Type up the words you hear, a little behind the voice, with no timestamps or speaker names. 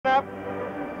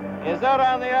Vasiliev is out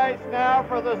on the ice now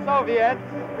for the Soviets.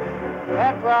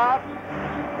 Petrov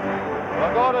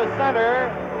will go to center.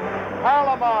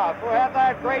 Harlamov, who had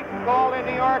that great goal in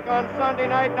New York on Sunday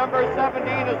night, number 17,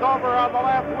 is over on the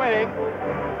left wing.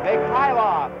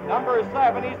 Mikhailov, number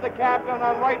 7, he's the captain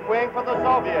on right wing for the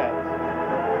Soviets.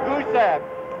 Gusev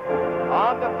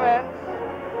on defense.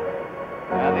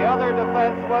 And the other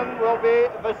defenseman will be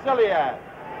Vasiliev.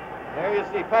 There you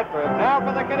see Petrov. Now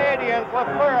for the Canadiens,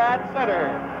 Lafleur at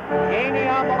center. Gainey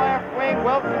on the left wing,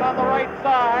 Wilson on the right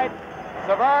side.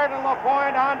 Savard and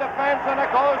Lapointe on defense, and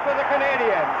it goes to the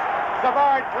Canadiens.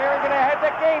 Savard clearing it ahead to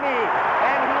Gainey,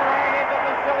 and he ran into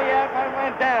Vasiliev and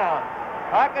went down.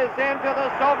 Puck is into the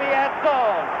Soviet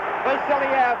zone.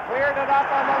 Vasiliev cleared it up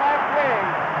on the left wing.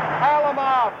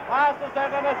 Harlamov passes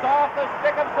it, and it's off the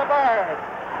stick of Savard.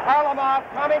 Harlamov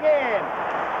coming in.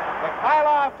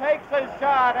 Mikhailov takes his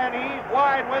shot, and he's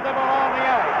wide with it along the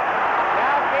ice.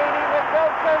 Now Gainey with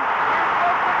Wilson. Here's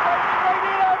Wilson right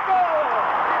in a goal.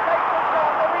 He takes the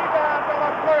shot, the rebound to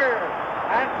Lafleur.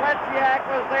 And Tretiak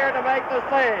was there to make the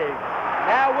save.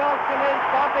 Now Wilson is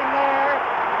bumping there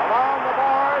along the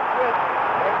boards with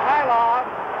Mikhailov.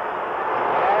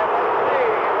 And let's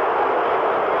see.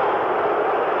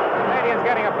 Canadians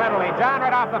getting a penalty. John,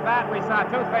 right off the bat, we saw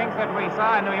two things that we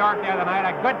saw in New York the other night.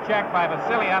 A good check by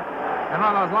Vasiliev and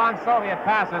one of those long Soviet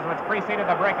passes which preceded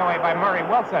the breakaway by Murray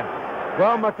Wilson.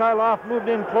 Well, Mikhailov moved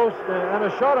in close and a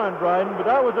shot on Dryden, but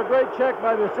that was a great check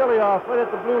by Vasiliev right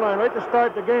at the blue line, right to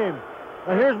start the game.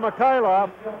 Now here's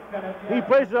Mikhailov. He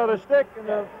places out a stick,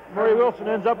 and Murray Wilson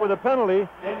ends up with a penalty.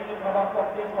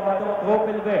 Trop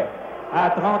élevé à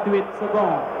 38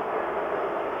 secondes.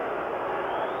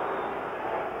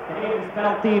 Canadiens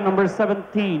penalty number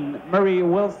 17, Murray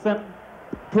Wilson.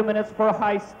 2 minutes for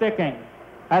high sticking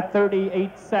at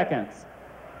 38 seconds.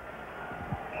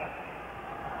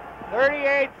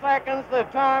 38 seconds, the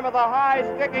time of the high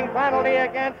sticking penalty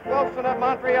against Wilson of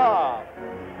Montreal.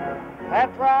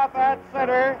 Petrov at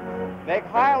center.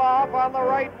 Mikhailov on the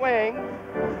right wing.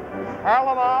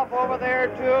 Harlamov over there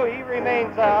too, he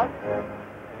remains out.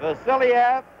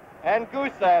 Vasiliev and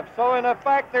Gusev. So in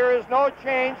effect there is no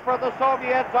change for the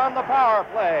Soviets on the power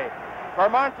play. For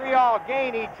Montreal,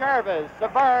 Gainey, Jarvis,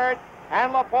 Savard,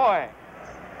 and Lapointe.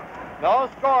 No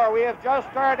score. We have just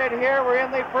started here. We're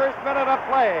in the first minute of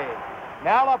play.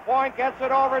 Now Lapointe gets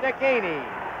it over to Gainey.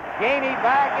 Gainey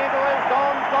back into his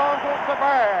own zone to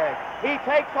Savard. He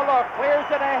takes a look, clears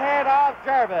it ahead off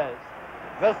Jarvis.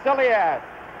 Vasiliev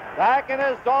back in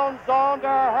his own zone to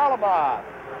Harlamov.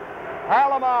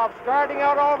 Harlamov starting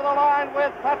out over the line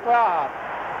with Petrov.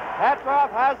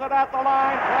 Petrov has it at the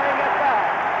line, playing it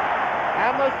back.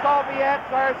 And the Soviets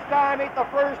are stymied the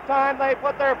first time they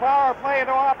put their power play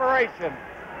into operation.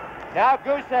 Now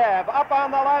Gusev up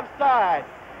on the left side.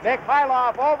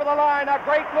 Mikhailov over the line, a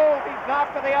great move. He's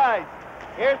knocked to the ice.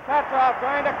 Here's Petrov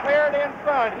trying to clear it in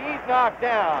front. He's knocked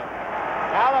down.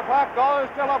 Now the puck goes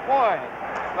to Lapointe.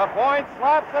 Lapointe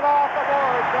slaps it off the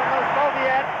boards, and the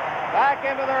Soviets back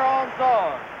into their own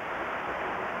zone.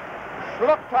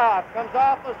 Shluktov comes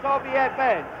off the Soviet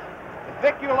bench.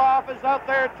 Vikulov is out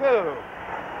there too.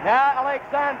 Now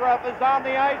Alexandrov is on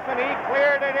the ice, and he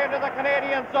cleared it into the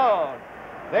Canadian zone.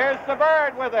 There's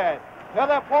Savard with it. To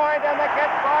the point, and the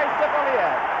catch by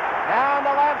Vasiliev. Now on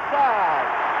the left side.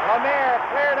 Lemaire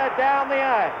cleared it down the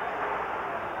ice.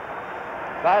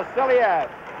 Vasiliev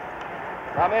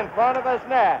from in front of his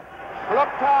net.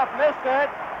 Shluktov missed it.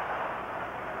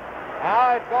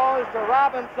 Now it goes to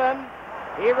Robinson.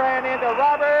 He ran into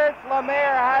Roberts.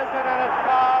 Lemaire has it, and it's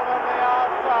fouled on the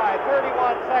outside.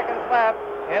 31 seconds left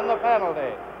in the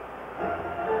penalty.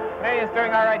 Canadians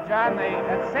doing all right, John. They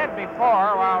had said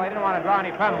before, while they didn't want to draw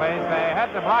any penalties, they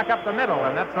had to block up the middle,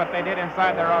 and that's what they did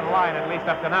inside their own line, at least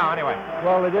up to now, anyway.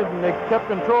 Well, they didn't. They kept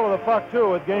control of the puck, too,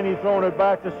 with Gainey throwing it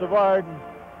back to Savard. And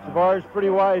Savard's pretty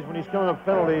wise when he's coming up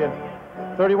penalty,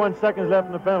 and 31 seconds left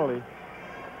in the penalty.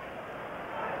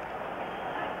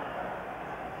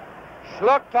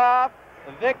 Shluktov,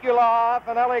 Vikulov,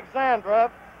 and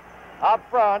Alexandrov up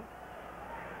front.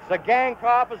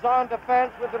 Zagankov is on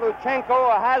defense with Luchenko,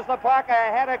 who has the puck.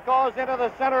 Ahead it goes into the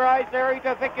center ice area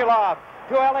to Vikulov,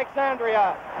 to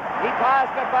Alexandria. He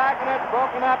passed it back, and it's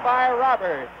broken up by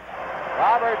Roberts.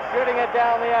 Roberts shooting it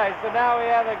down the ice, and now we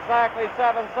have exactly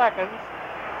 7 seconds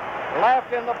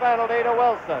left in the penalty to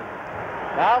Wilson.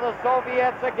 Now the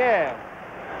Soviets again.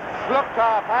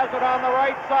 Shluktov has it on the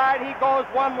right side. He goes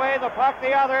one way, the puck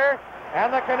the other,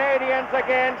 and the Canadians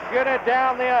again shoot it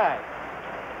down the ice.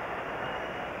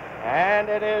 And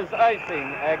it is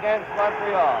icing against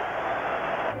Montreal.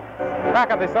 Back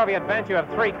at the Soviet bench, you have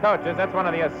three coaches. That's one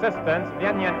of the assistants,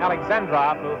 Veniamin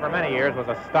Alexandrov, who for many years was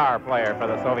a star player for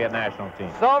the Soviet national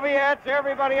team. Soviets,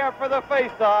 everybody up for the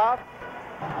face-off.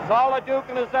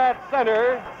 Solodukin is at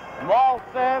center.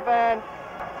 Maltsev and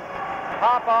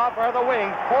Popov are the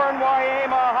wings. Kornwaye,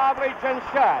 Mahavlich, and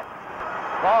Shutt.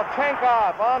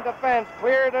 Volchenkov on defense,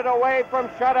 cleared it away from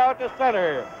shutout to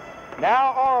center.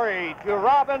 Now Ori to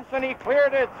Robinson, he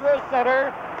cleared it through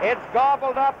center. It's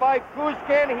gobbled up by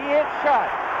Kuzkin, he hits Shutt.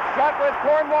 Shutt with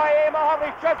Kornwaye,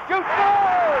 Mahavlich, Shutt shoots,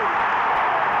 goal!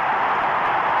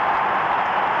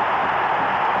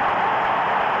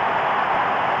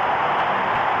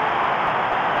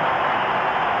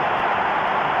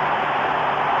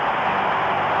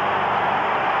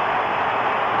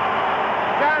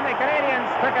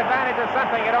 Took advantage of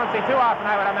something you don't see too often,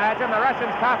 I would imagine. The Russians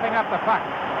coughing up the puck.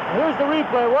 Here's the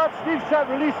replay. Watch Steve Shutt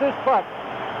release this puck.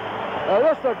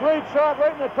 Just a great shot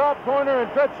right in the top corner,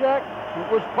 and Tretiak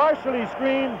was partially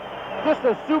screened. Just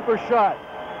a super shot.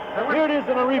 Here it is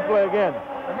in a replay again.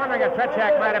 I'm wondering if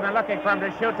Tretiak might have been looking for him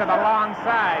to shoot to the long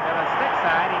side, to the stick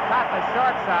side. He caught the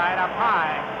short side up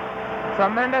high.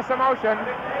 Tremendous emotion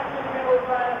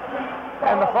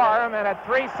in the forum, and at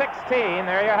 3:16,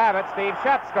 there you have it, Steve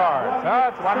Shutt scores. So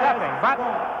it's 1-0, but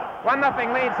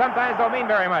 1-0 lead sometimes don't mean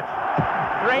very much.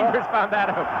 The Rangers found that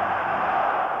out.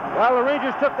 Well, the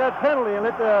Rangers took that penalty and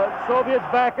let the Soviets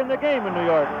back in the game in New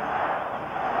York.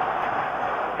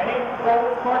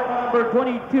 Number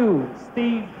 22,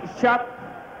 Steve Shutt.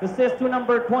 Assist to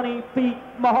number 20, Pete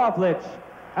Mahavlich,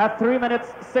 at 3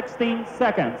 minutes, 16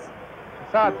 seconds.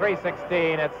 So at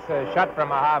 3:16, it's Shutt from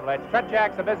Mahavlich.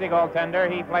 Tretiak's a busy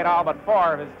goaltender. He played all but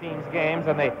 4 of his team's games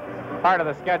in the part of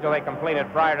the schedule they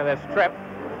completed prior to this trip.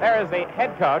 There is the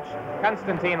head coach,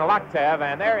 Konstantin Loktev,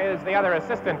 and there is the other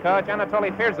assistant coach,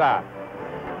 Anatoly Firzov.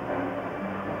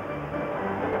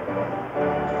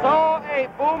 So a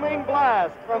booming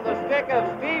blast from the stick of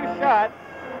Steve Shutt,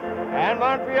 and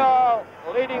Montreal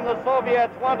leading the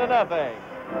Soviets 1-0.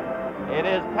 It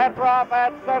is Petrov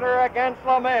at center against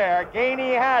Lemaire.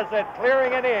 Gainey has it,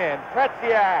 clearing it in.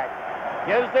 Tretiak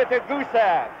gives it to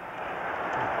Gusev.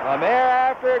 Lemaire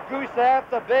after Gusev,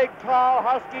 the big, tall,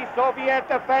 husky Soviet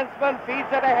defenseman, feeds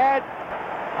it ahead.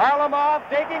 Harlamov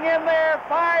digging in there,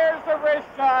 fires the wrist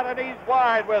shot, and he's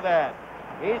wide with it.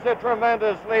 He's a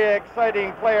tremendously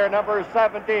exciting player, number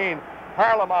 17,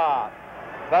 Harlamov.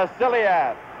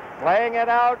 Vasiliev playing it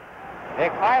out.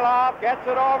 Mikhailov gets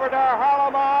it over to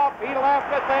Harlamov. He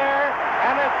left it there,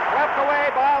 and it's swept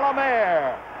away by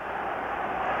Lemaire.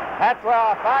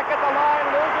 Petrov back at the line,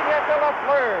 losing it to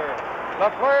Lafleur.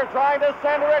 Lafleur trying to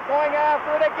center it, going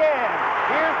after it again.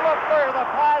 Here's Lafleur, the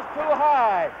pass too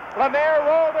high. Lemaire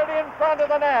rolled it in front of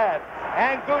the net,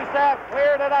 and Gusev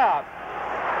cleared it up.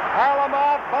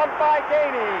 Harlamov bumped by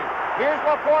Gainey. Here's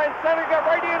Lapointe, centering it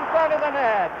right in front of the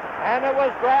net, and it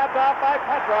was grabbed off by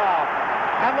Petrov.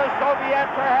 And the Soviets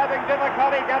are having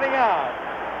difficulty getting out.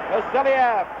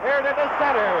 Vasiliev cleared it to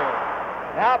center.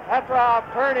 Now Petrov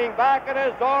turning back at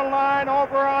his own line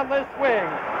over on this wing.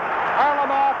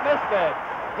 Harlamov missed it.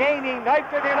 Gainey knifed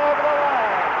it in over the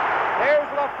line. There's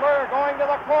Lafleur going to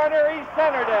the corner. He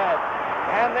centered it.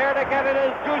 And there to get it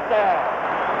is Gusev.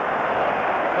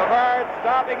 Savard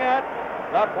stopping it.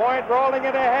 Lapointe rolling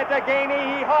it ahead to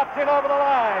Gainey. He hops it over the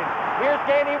line. Here's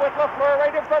Gainey with Lafleur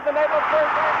right in front of the net. Lafleur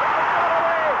trying to push it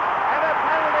away. And a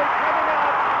penalty coming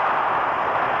up.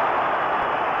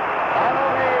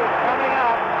 Penalty coming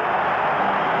up.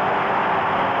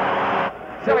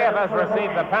 Vasiliev has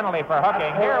received the penalty for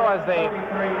hooking. Here was the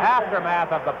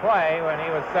aftermath of the play when he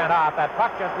was sent off. That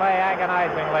puck just lay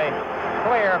agonizingly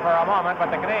clear for a moment, but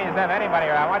the Canadians didn't have anybody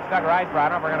around. Watch Doug Reisbrod.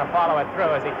 We're going to follow it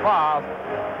through as he falls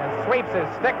and sweeps his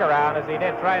stick around as he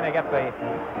did, trying to get the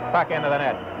puck into the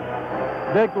net.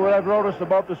 Dick, what I've noticed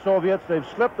about the Soviets, they've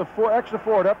slipped the extra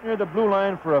forward up near the blue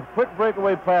line for a quick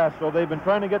breakaway pass, so they've been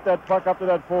trying to get that puck up to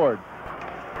that forward.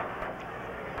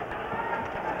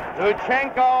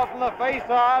 Luchenko from the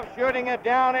face-off, shooting it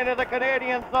down into the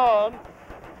Canadian zone.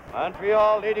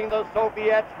 Montreal leading the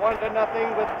Soviets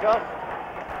 1-0 with just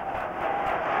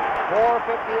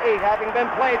 4:58 having been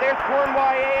played. There's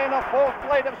Kornwaye in a full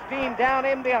flight of steam down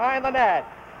in behind the net.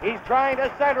 He's trying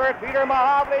to center it. Peter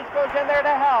Mahavlich goes in there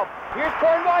to help. Here's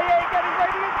Kornwaye getting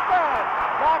ready in front.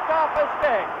 Knocked off the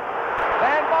stick.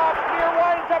 Van Boxmeer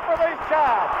winds up with a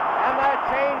shot. And that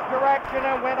changed direction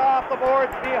and went off the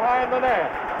boards behind the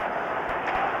net.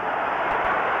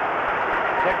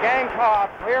 Gankov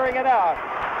clearing it out.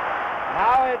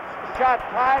 Now it's Shutt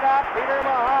tied up. Peter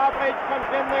Mahavlich comes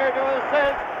in there to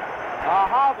assist.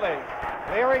 Mahavlich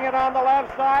clearing it on the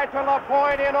left side to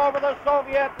Lapointe in over the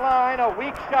Soviet line. A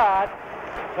weak shot.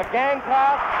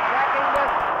 Gankov making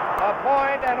this a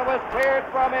point, and it was cleared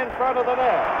from in front of the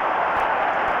net.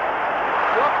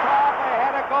 Schluchthoff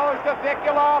ahead, it goes to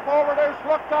Vikulov, over to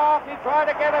Schluchthoff. He tried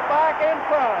to get it back in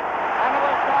front, and it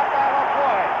was stopped at a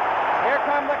point. Here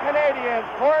come the Canadiens.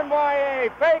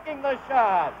 Cournoyer faking the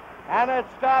shot, and it's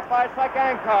stopped by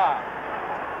Sagankov.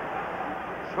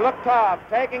 Schluchthoff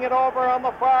taking it over on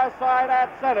the far side at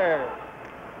center,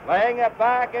 laying it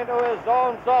back into his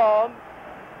own zone.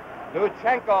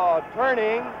 Luchenko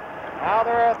turning. Now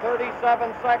there are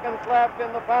 37 seconds left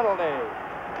in the penalty.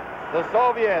 The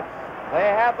Soviets, they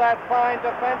have that fine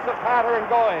defensive pattern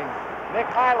going.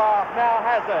 Mikhailov now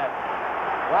has it.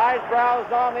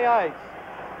 Risebrough's on the ice.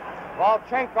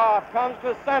 Volchenkov comes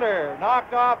to center,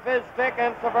 knocked off his stick,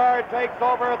 and Savard takes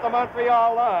over at the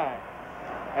Montreal line.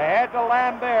 Ahead to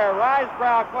Lambert.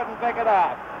 Risebrough couldn't pick it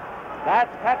up. That's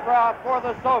Petrov for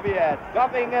the Soviets.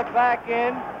 Dumping it back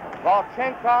in.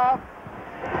 Volchenkov.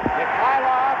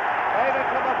 Mikhailov laid it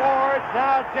to the boards.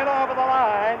 Now it's in over the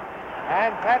line.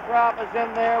 And Petrov is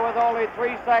in there with only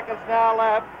 3 seconds now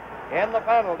left in the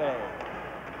penalty.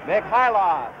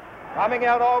 Mikhailov coming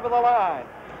out over the line.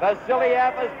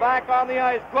 Vasiliev is back on the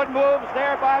ice. Good moves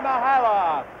there by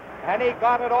Mikhailov. And he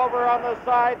got it over on the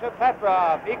side to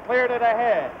Petrov. He cleared it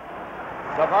ahead.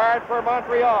 Savard for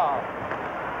Montreal.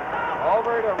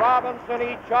 Over to Robinson.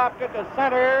 He chopped it to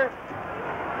center.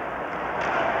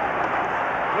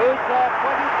 Gusev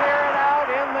couldn't clear it out.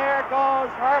 In there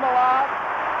goes Harmelov.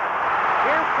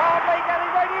 Here's Trombley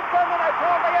getting ready for the net.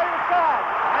 Trombley at his shot.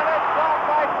 And it's blocked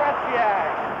by Tretiak.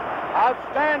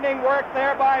 Outstanding work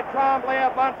there by Trombley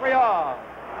of Montreal.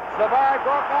 Savard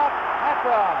broke up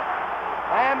Petrov.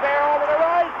 Lambert over to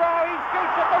Risebrough. He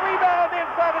shoots at the rebound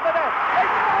inside of the net. They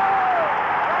score!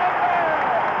 Lambert!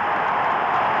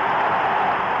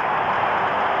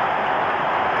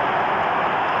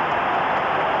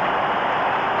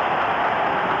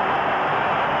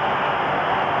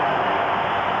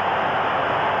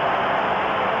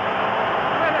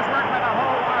 Tremendous work by the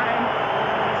whole line.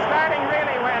 Starting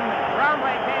really when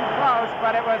Trombley came close,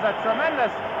 but it was a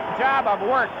tremendous job of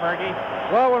work, Fergie.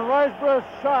 Well, when Risebrough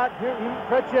shot,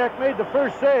 Tretiak made the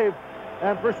first save,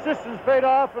 and persistence paid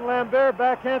off, and Lambert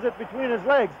backhands it between his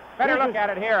legs. Better look at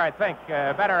it here, I think.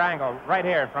 Better angle, right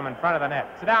here from in front of the net.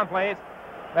 Sit down, please.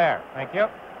 There, thank you.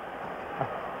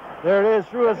 There it is,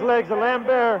 through his legs, and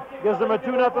Lambert gives them a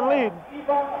 2-0 lead.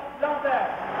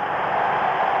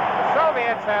 The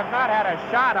Soviets have not had a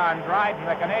shot on Dryden.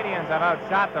 The Canadiens have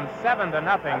outshot them 7-0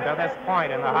 to this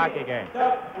point in the hockey game.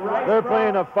 They're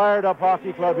playing a fired-up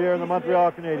hockey club here in the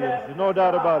Montreal Canadiens. There's no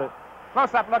doubt about it.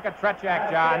 Close-up look at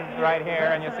Tretiak, John, right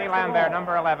here, and you see Lambert,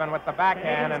 number 11, with the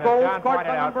backhand, and as John pointed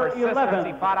out, persistence,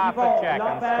 he fought off the check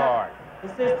and scored.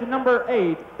 Assist to number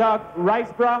 8, Doug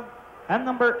Risebrough, and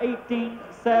number 18,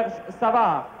 Serge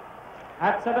Savard,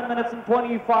 at 7 minutes and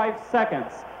 25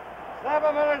 seconds.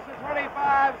 7 minutes and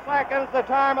 25 seconds, the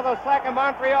time of the second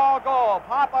Montreal goal.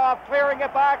 Popov clearing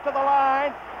it back to the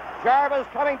line. Jarvis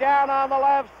coming down on the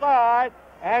left side,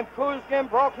 and Kuzkin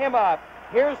broke him up.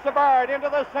 Here's Savard into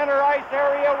the center ice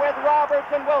area with Roberts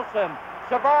and Wilson.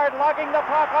 Savard lugging the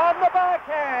puck on the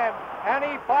backhand, and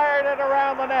he fired it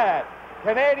around the net.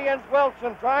 Canadiens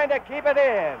Wilson trying to keep it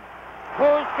in.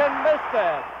 Kuzkin missed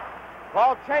it.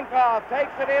 Volchenkov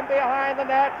takes it in behind the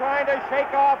net, trying to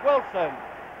shake off Wilson.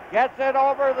 Gets it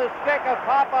over the stick of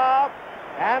Popov,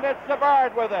 and it's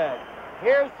Savard with it.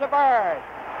 Here's Savard,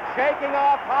 shaking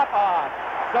off Popov.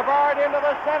 Savard into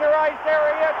the center ice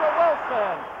area to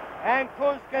Wilson. And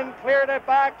Kuzkin cleared it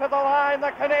back to the line.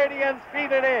 The Canadiens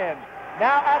feed it in.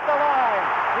 Now at the line.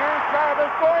 Here's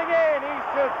Jarvis going in. He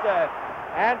shoots it.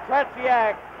 And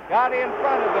Tretiak got in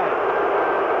front of it.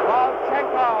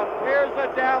 Volchenkov clears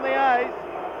it down the ice.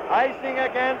 Icing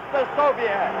against the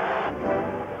Soviets.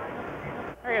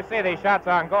 Here you see these shots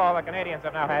on goal. The Canadiens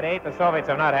have now had 8. The Soviets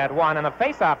have not had 1. In the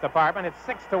face-off department, it's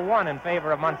 6-1 in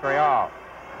favor of Montreal.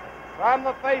 From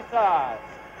the face-off.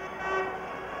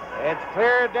 It's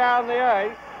cleared down the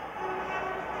ice.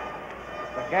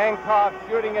 The Gankov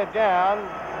shooting it down.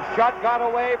 The shot got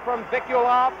away from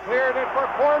Vikulov. Cleared it for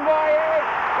Cournoyer.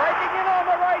 Breaking in on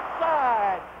the right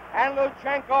side. And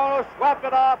Luchenko swept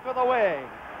it off to the wing.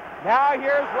 Now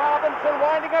here's Robinson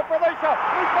winding up for the shot.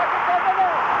 He's looking for the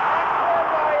net. And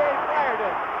Cournoyer fired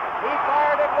it. He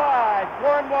fired it wide.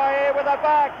 Cournoyer with a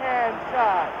backhand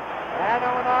shot. And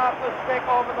it went off the stick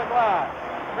over the glass.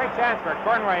 Great chance for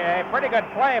Cournoyer. Pretty good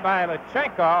play by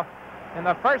Luchenko in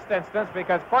the first instance,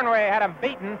 because Cournoyer had him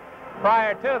beaten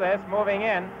prior to this, moving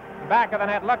in. Back of the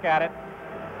net, look at it.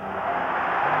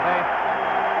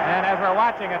 And as we're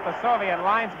watching it, the Soviet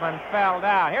linesman fell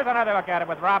down. Here's another look at it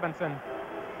with Robinson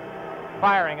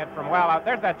firing it from well out.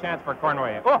 There's that chance for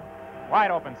Cournoyer. Oh, Wide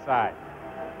open side.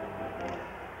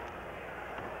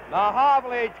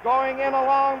 Mahovlich going in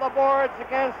along the boards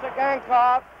against the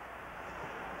Gankov.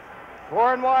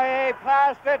 Cournoyer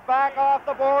passed it back off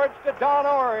the boards to Don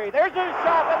Ori. There's a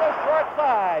shot to the short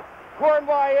side.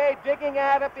 Cournoyer digging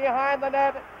at it behind the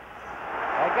net.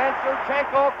 Against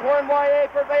Yurchenko, Cournoyer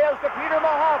prevails to Peter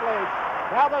Mahovlich.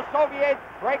 Now the Soviets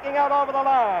breaking out over the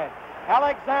line.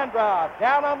 Alexandrov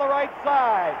down on the right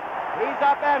side. He's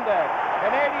upended.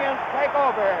 Canadians take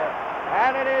over.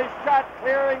 And it is shot,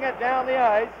 clearing it down the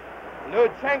ice.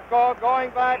 Luchenko going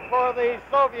back for the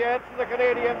Soviets. The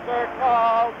Canadians are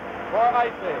called for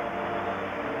icing.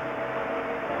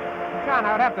 John,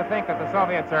 I would have to think that the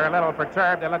Soviets are a little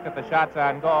perturbed. They looked at the shots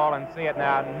on goal and see it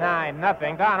now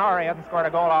 9-0. Don Ori hasn't scored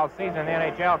a goal all season in the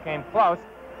NHL, came close,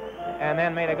 and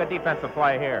then made a good defensive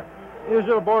play here. Here's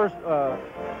little Boris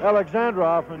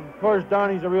Alexandrov, and of course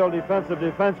Donnie's a real defensive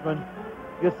defenseman.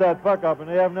 Gets that puck up, and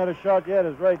they haven't had a shot yet,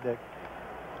 is right, Dick.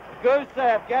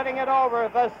 Gusev getting it over.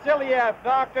 Vasiliev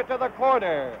knocked it to the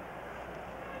corner.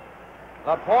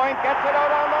 Lapointe gets it out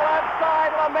on the left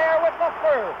side. Lemaire with the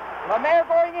first. Lemaire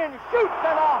going in, shoots,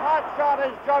 and a hot shot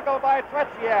is juggled by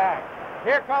Tretiak.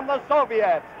 Here come the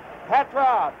Soviets.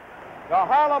 Petrov to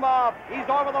Harlamov. He's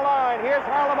over the line. Here's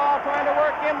Harlamov trying to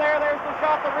work in there. There's the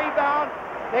shot, the rebound.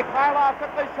 Mikhailov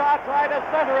took the shot, tried to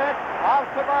center it off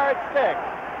Savard's stick.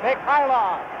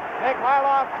 Mikhailov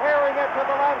clearing it to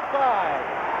the left side.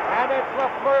 And it's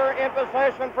Lafleur in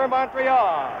possession for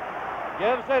Montreal.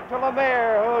 Gives it to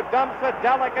Lemaire, who dumps it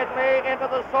delicately into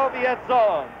the Soviet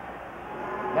zone.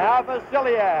 Now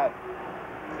Vasiliev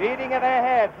feeding it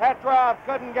ahead. Petrov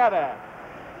couldn't get it.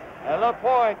 And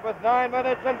Lapointe with 9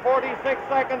 minutes and 46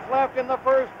 seconds left in the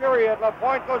first period.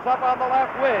 Lapointe goes up on the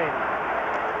left wing.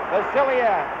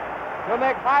 Vasiliev to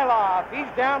Mikhailov.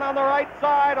 He's down on the right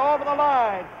side over the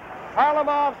line.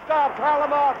 Harlamov stops.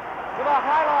 Harlamov to the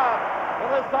Harlamov. To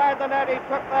the side of the net, he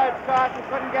took that shot and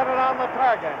couldn't get it on the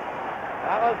target.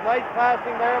 That was nice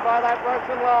passing there by that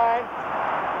Russian line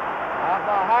of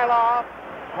Mikhailov,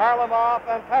 Harlamov,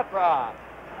 and Petrov.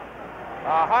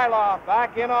 Mikhailov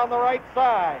back in on the right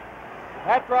side.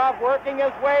 Petrov working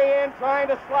his way in, trying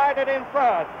to slide it in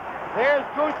front. There's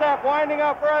Gusev winding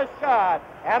up for a shot,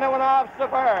 and it went off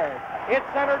Savard. It's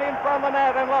centered in front of the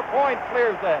net, and Lapointe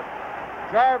clears it.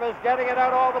 Jarvis getting it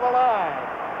out over the line.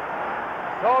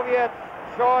 Soviets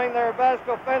showing their best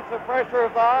offensive pressure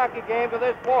of the hockey game to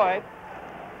this point.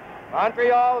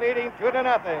 Montreal leading 2-0.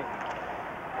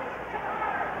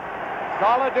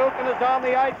 Solidukin is on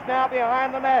the ice now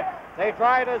behind the net. They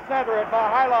try to center it.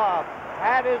 Mikhailov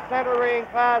had his centering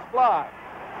pass blocked.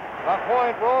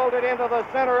 Lapointe rolled it into the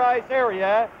center ice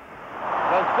area.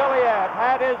 Vasiliev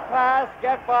had his pass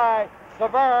get by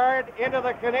Savard into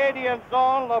the Canadian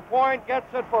zone. Lapointe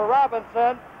gets it for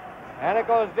Robinson, and it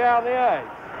goes down the ice.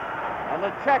 And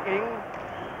the checking,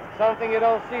 something you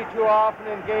don't see too often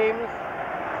in games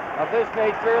of this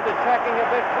nature, the checking a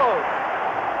bit close.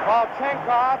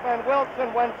 Volchenkov and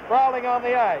Wilson went sprawling on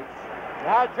the ice.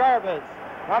 Now Jarvis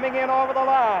coming in over the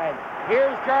line.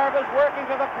 Here's Jarvis working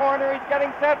to the corner. He's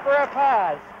getting set for a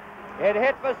pass. It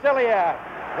hit Vasiliev.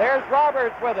 There's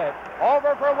Roberts with it.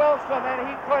 Over for Wilson, and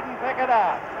he couldn't pick it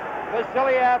up.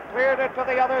 Vasiliev cleared it to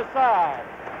the other side.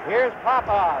 Here's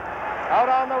Popov out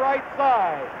on the right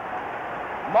side.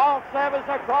 Maltsev is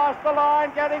across the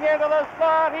line, getting into the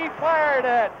slot. He fired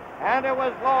it, and it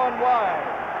was low and wide.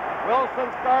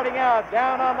 Wilson starting out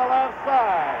down on the left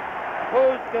side.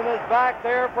 Pushkin is back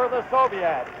there for the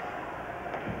Soviets.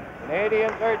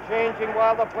 Canadians are changing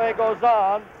while the play goes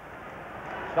on.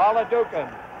 Solidukin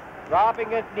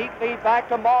dropping it neatly back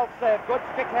to Maltsev. Good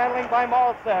stick handling by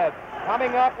Maltsev.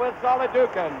 Coming up with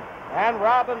Solidukin. And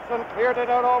Robinson cleared it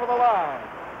out over the line.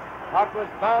 Puck was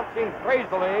bouncing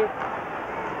crazily.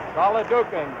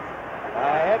 Solidukin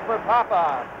ahead for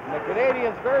Popov. And the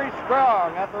Canadians very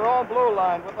strong at their own blue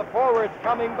line with the forwards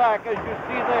coming back, as you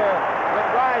see there, with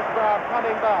Risebrow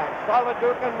coming back.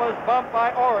 Solidukin was bumped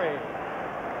by Ori.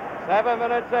 7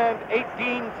 minutes and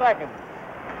 18 seconds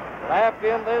left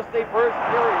in this, the first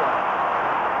period.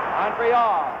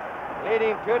 Montreal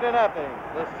leading 2-0.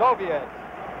 The Soviets.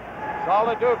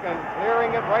 Solidukin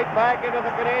clearing it right back into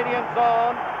the Canadian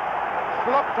zone.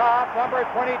 Shluptov, number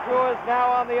 22, is now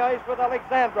on the ice with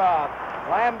Alexandrov.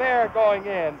 Lambert going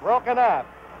in, broken up.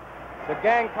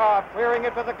 Gankov clearing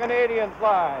it to the Canadians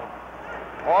line.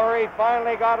 Ori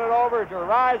finally got it over to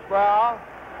Risebrow.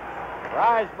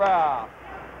 Risebrow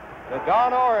to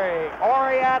Don Ori.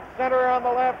 Ori at center on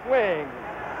the left wing.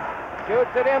 Shoots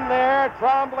it in there.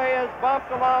 Tremblay is bumped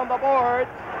along the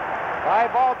boards by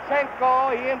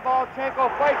Volchenko. He and Volchenko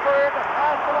fight for it.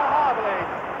 Pass to Mahovlich.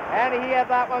 and he had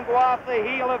that one go off the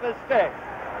heel of his stick.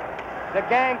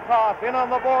 Gankov in on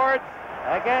the boards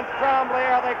against Tremblay.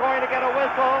 Are they going to get a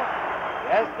whistle?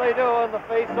 Yes, they do in the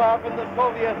face-off in the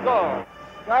Soviet zone.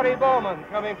 Scotty Bowman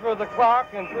coming through the clock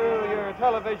and through your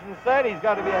television set. He's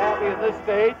got to be happy at this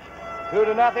stage.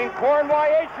 2-0.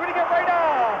 Cournoyer shooting it right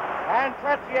on. And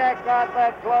Tretiak got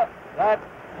that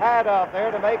pad out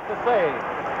there to make the save.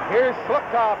 Here's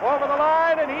Schluchthoff over the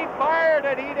line, and he fired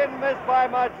it. He didn't miss by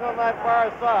much on that far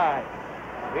side.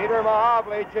 Peter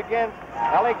Mahovlich against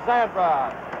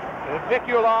Alexandrov.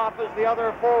 Vikulov is the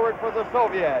other forward for the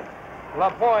Soviets.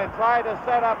 Lapointe tried to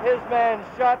set up his man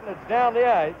shut, and it's down the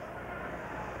ice.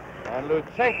 And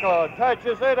Luchenko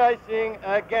touches it, icing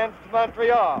against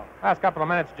Montreal. Last couple of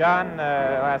minutes, John,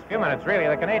 last few minutes, really.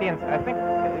 The Canadiens, I think,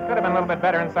 it could have been a little bit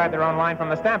better inside their own line from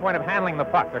the standpoint of handling the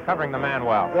puck. They're covering the man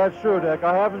well. That's true, Dick.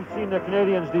 I haven't seen the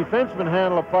Canadiens' defensemen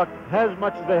handle a puck as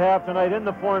much as they have tonight in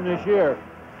the form this year.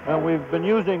 And we've been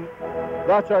using,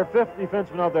 that's our fifth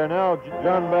defenseman out there now,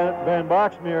 John Van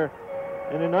Boxmeer.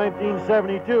 And in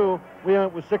 1972, we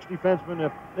went with 6 defensemen.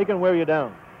 If they can wear you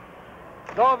down.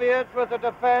 Soviets with the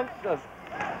defense of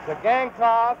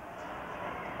Gankov.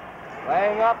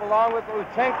 Laying up along with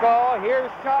Luchenko. Here's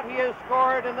shot he has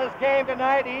scored in this game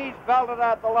tonight. He's belted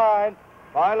at the line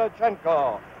by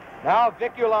Luchenko. Now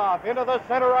Vikulov into the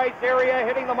center ice area,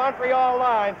 hitting the Montreal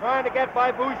line, trying to get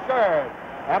by Bouchard.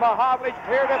 And Mahovlich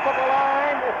cleared it to the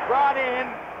line. It's brought in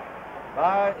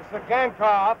by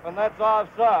Gankov, and that's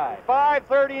offside.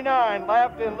 5:39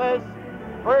 left in this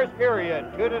first period.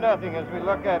 2-0 as we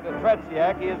look at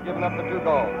Tretiak. He has given up the 2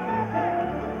 goals.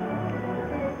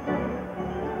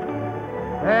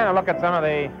 And a look at some of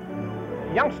the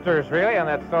youngsters, really, on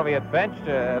that Soviet bench.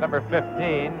 Number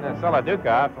 15,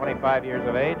 Solodukov, 25 years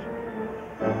of age.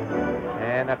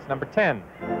 And that's number 10,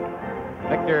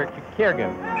 Viktor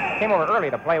Kikirgin. Came over early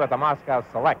to play with the Moscow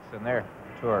Selects in their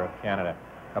tour of Canada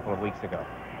a couple of weeks ago.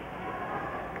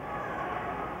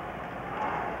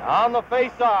 On the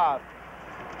face-off.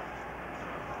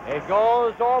 It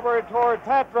goes over toward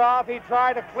Petrov. He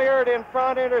tried to clear it in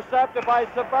front, intercepted by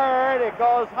Sabern. It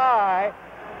goes high,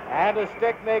 and a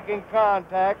stick making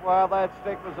contact while that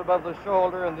stick was above the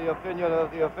shoulder in the opinion of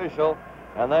the official,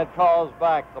 and that calls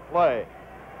back the play.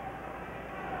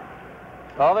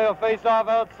 So they'll face off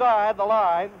outside the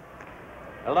line.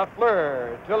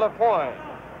 Lafleur to Lapointe.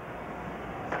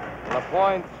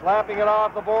 Lapointe slapping it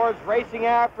off the boards, racing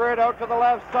after it out to the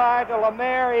left side to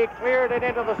Lemaire. He cleared it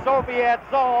into the Soviet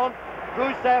zone.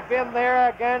 Gusev in there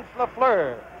against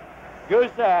Lafleur.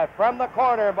 Gusev from the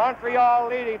corner. Montreal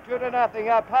leading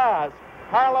 2-0. A pass.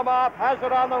 Harlamov has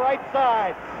it on the right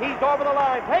side. He's over the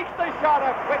line. Takes the shot.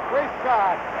 A quick wrist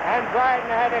shot. And Dryden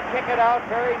had to kick it out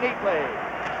very neatly.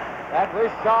 That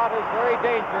wrist shot is very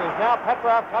dangerous. Now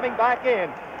Petrov coming back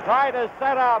in. Tried to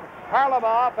set up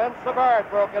Harlamov, and Savard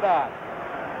broke it up.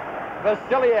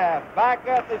 Vasiliev back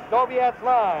at the Soviets'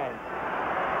 line.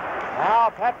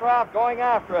 Now Petrov going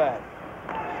after it.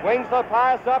 Swings the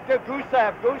pass up to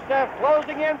Gusev. Gusev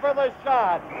closing in for the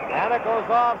shot. And it goes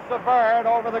off Savard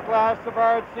over the glass.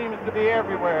 Savard seems to be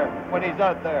everywhere when he's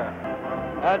out there.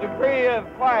 A degree of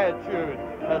quietude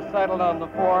has settled on the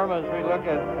form as we look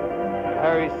at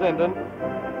Harry Sinden.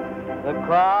 The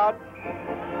crowd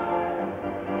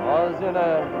was in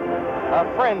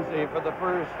a frenzy for the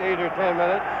first 8 or 10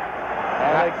 minutes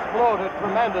and exploded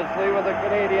tremendously when the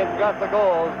Canadiens got the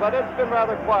goals, but it's been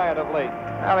rather quiet of late.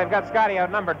 Well, they've got Scotty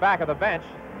outnumbered back of the bench.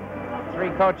 3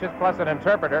 coaches plus an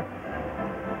interpreter.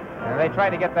 And they tried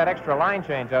to get that extra line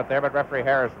change out there, but referee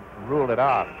Harris ruled it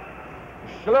off.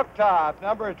 Schluchthoff,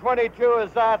 number 22,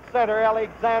 is at center.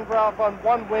 Alexandrov on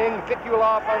one wing,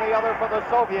 Vikulov on the other for the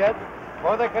Soviets.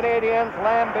 For the Canadiens,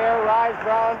 Lambert,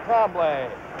 Risebrown, Tremblay.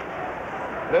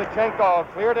 Luchenko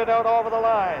cleared it out over the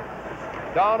line.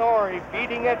 Don Orey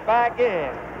beating it back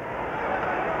in.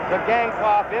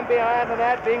 Gankov in behind the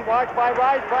net, being watched by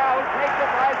Risebrown, who takes it.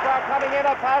 Risebrown coming in,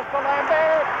 a pass to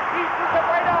Lambert. He shoots it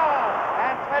right on.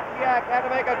 And Tretiak had to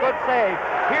make a good save.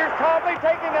 Here's Tremblay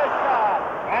taking a shot.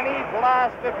 And he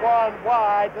blasted one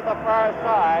wide to the far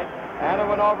side. And it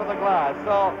went over the glass.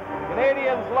 So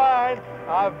Canadiens line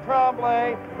of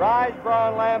Tremblay,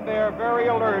 Risebrown, Lambert very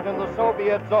alert in the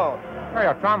Soviet zone.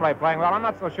 Mario Tremblay playing well. I'm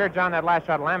not so sure, John, that last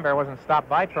shot Lambert wasn't stopped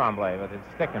by Tremblay with his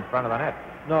stick in front of the net.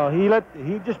 No,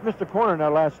 he just missed the corner in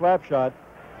that last slap shot.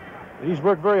 He's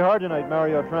worked very hard tonight,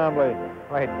 Mario Tremblay.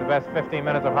 Played the best 15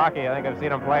 minutes of hockey I think I've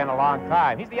seen him play in a long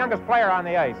time. He's the youngest player on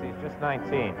the ice. He's just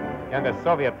 19. Youngest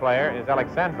Soviet player is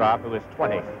Alexandrov, who is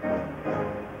 20.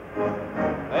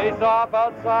 Face off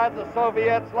outside the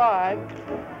Soviets' line.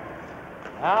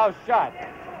 Now shot.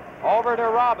 Over to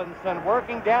Robinson,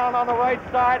 working down on the right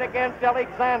side against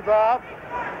Alexandrov.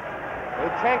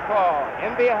 Luchenko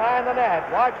in behind the net,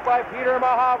 watched by Peter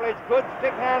Mahovlich. Good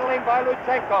stick handling by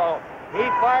Luchenko. He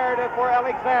fired it for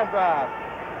Alexandrov,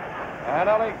 and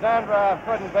Alexandrov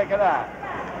couldn't pick it up.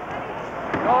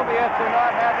 Soviets are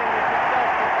not having the success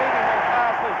completing their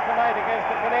passes tonight against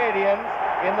the Canadiens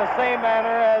in the same manner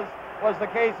as was the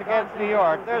case against New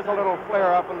York. There's a little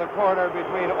flare up in the corner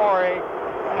between Ori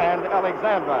and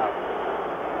Alexandrov.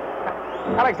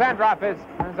 Alexandrov is,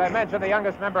 as I mentioned, the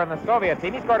youngest member on the Soviet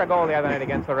team. He scored a goal the other night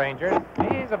against the Rangers.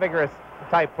 He's a vigorous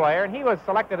type player, and he was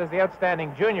selected as the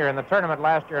outstanding junior in the tournament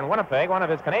last year in Winnipeg. One of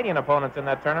his Canadian opponents in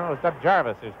that tournament was Doug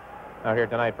Jarvis, who's out here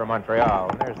tonight for Montreal.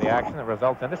 And there's the action that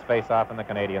results in this face-off in the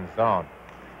Canadian zone.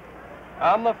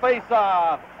 On the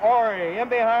face-off, Ori in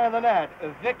behind the net.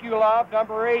 Vikulov,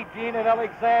 number 18, and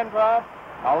Alexandrov,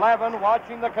 11,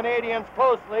 watching the Canadians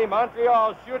closely.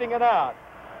 Montreal shooting it out.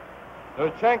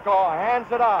 Luchenko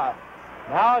hands it off.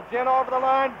 Now it's in over the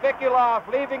line. Vikulov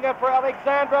leaving it for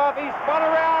Alexandrov. He spun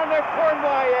around, and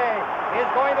Cournoyer is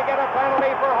going to get a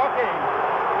penalty for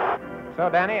hooking. So,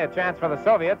 Danny, a chance for the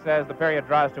Soviets as the period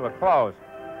draws to a close.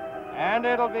 And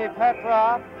it'll be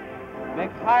Petrov,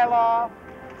 Mikhailov,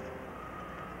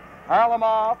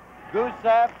 Harlamov,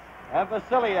 Gusev, and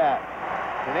Vasiliev.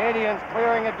 Canadians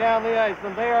clearing it down the ice,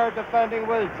 and they are defending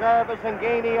with Jarvis and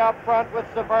Gainey up front with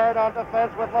Savard on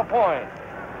defense with Lapointe.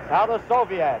 Now the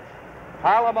Soviets.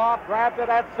 Harlamov grabbed it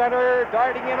at center,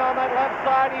 darting in on that left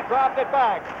side. He dropped it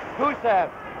back.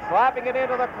 Gusev slapping it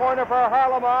into the corner for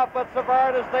Harlamov, but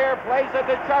Savard is there, plays it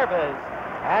to Jarvis.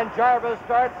 And Jarvis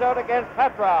starts out against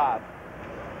Petrov.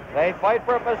 They fight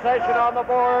for possession on the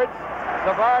boards.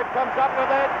 Savard comes up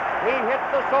with it. He hits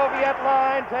the Soviet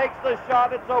line, takes the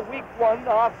shot. It's a weak one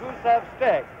off Gusev's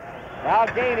stick. Now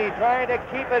Gainey trying to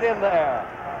keep it in there.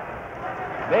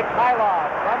 Mikhailov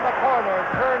from the corner,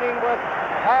 turning with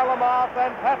Harlamov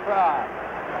and Petrov.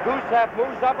 Gusev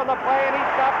moves up in the play, and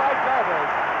he's stopped by Jarvis.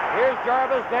 Here's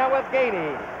Jarvis down with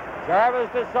Gainey.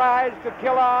 Jarvis decides to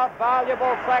kill off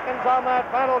valuable seconds on that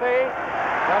penalty.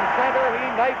 From center, he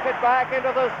knifed it back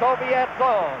into the Soviet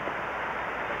zone.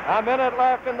 A minute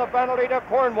left in the penalty to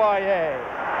Cournoyer.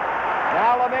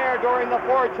 Now Lemaire during the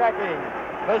forechecking.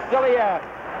 Vasiliev.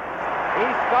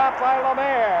 He's stopped by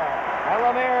Lemaire. And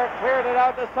Lemaire cleared it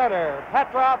out to center.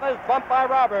 Petrov is bumped by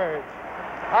Roberts.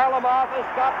 Harlamov is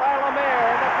stopped by Lemaire.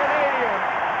 And the Canadians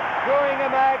doing a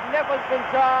magnificent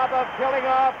job of killing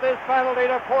off this penalty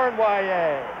to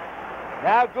Cournoyer.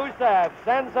 Now Gusev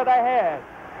sends it ahead.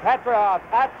 Petrov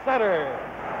at center.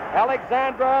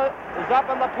 Alexandra is up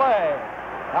in the play.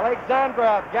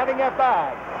 Alexandrov getting it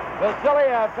back.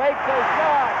 Vasiliev takes a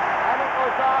shot, and it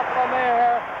goes off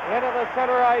Lemaire into the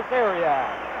center ice area.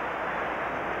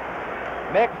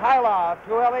 Mikhailov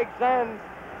to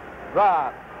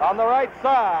Alexandrov on the right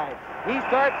side. He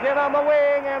starts in on the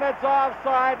wing, and it's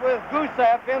offside with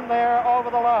Gusev in there over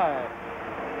the line.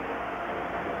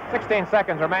 16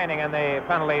 seconds remaining in the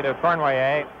penalty to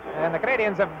Cournoyer. And the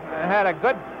Canadians have had a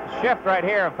good shift right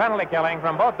here of penalty killing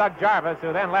from both Doug Jarvis,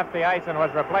 who then left the ice and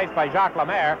was replaced by Jacques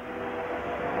Lemaire.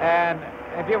 And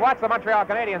if you watch the Montreal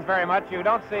Canadiens very much, you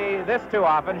don't see this too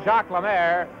often, Jacques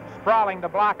Lemaire sprawling to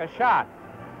block a shot.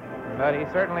 But he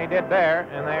certainly did there,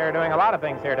 and they're doing a lot of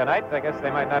things here tonight. I guess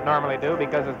they might not normally do,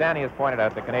 because as Danny has pointed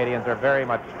out, the Canadians are very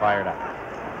much fired up.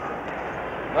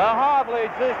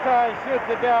 Mahovlich this time shoots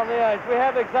it down the ice. We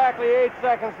have exactly 8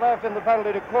 seconds left in the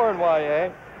penalty to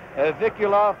Cournoyer.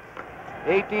 Vikulov,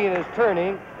 18, is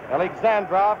turning.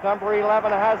 Alexandrov, number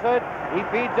 11, has it. He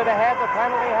feeds it ahead. The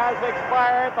penalty has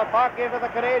expired. The puck into the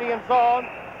Canadian zone.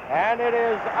 And it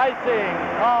is icing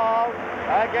called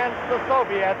against the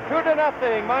Soviets.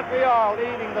 2-0, Montreal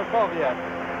leading the Soviets.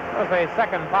 It was a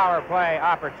second power play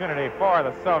opportunity for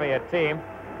the Soviet team.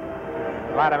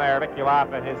 Vladimir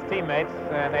Vikulov and his teammates,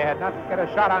 and they had not got a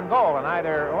shot on goal in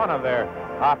either one of their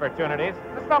opportunities.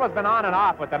 This fellow's been on and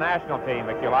off with the national team,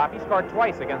 Vikulov. He scored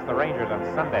twice against the Rangers on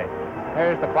Sunday.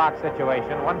 There's the clock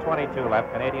situation. 1:22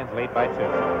 left. Canadians lead by 2.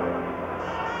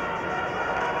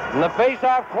 In the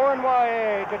face-off,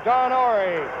 Cournoyer to Don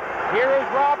Ori. Here is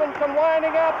Robinson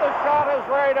winding up. The shot is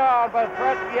right on, but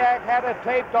Tretiak had it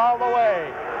taped all the way.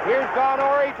 Here's Don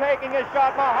Ori taking a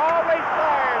shot. Mahovlich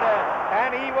fired it,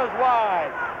 and he was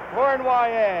wide.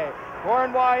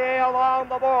 Cournoyer along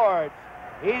the boards.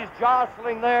 He's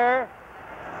jostling there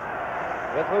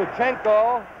with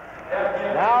Luchenko.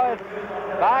 Now it's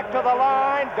back to the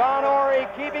line. Don Ori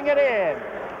keeping it in.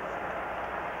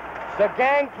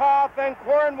 Sagankov and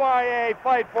Cournoyer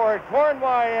fight for it.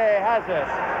 Cournoyer has it.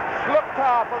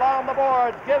 Shlupkov along the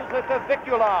boards gives it to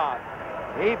Vikulov.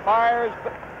 He fires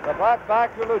the puck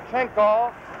back to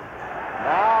Luchenko.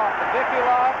 Now,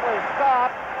 Vikulov was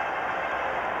stopped.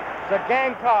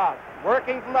 Sagankov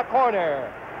working from the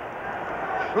corner.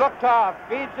 Shluktov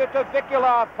feeds it to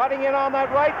Vikulov, cutting in on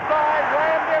that right side,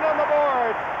 rammed in on the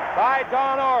board by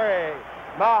Don Ori.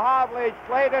 Mahavlich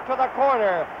played it to the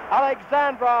corner.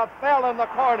 Alexandrov fell in the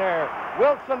corner.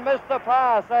 Wilson missed the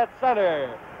pass at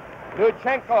center.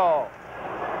 Luchenko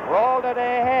rolled it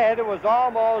ahead. It was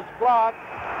almost blocked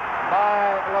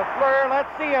by Lafleur. Let's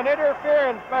see an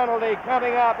interference penalty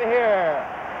coming up here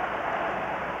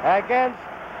against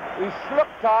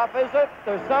Shluktov, is it?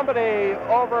 There's somebody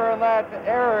over in that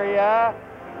area.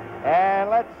 And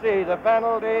let's see, the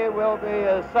penalty will be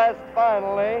assessed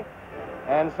finally,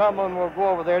 and someone will go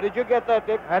over there. Did you get that,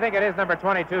 Dick? I think it is number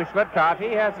 22, Shlutkov.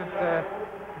 He hasn't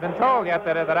been told yet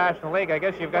that in the National League, I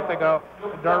guess you've got to go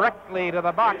directly to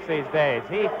the box these days.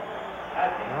 He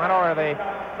went over the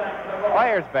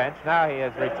players' bench. Now he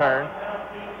has returned.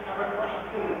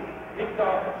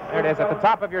 There it is at the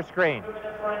top of your screen.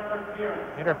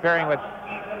 Interfering with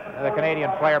the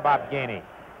Canadian player, Bob Gainey.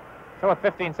 So with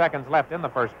 15 seconds left in the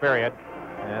first period,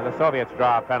 the Soviets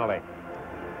draw a penalty.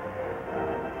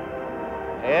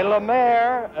 Et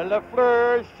Lemaire,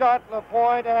 Lafleur, Schott,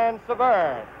 Lapointe, and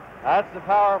Savard. That's the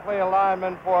power play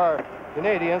alignment for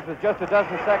Canadians. With just a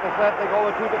dozen seconds left, they go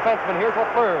with two defensemen. Here's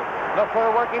Lafleur.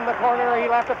 Lafleur working the corner.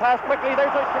 He'll have to pass quickly. There's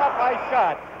a shot by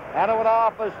Schott. And it went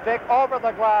off a stick over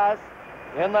the glass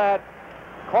in that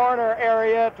corner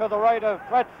area to the right of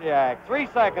Tretiak. 3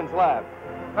 seconds left.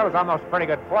 That was almost a pretty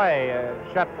good play.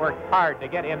 Schott worked hard to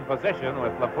get in position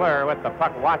with Lafleur with the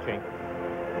puck watching.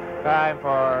 Time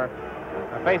for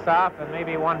a face-off and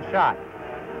maybe one shot.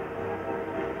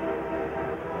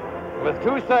 With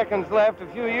 2 seconds left, a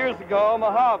few years ago,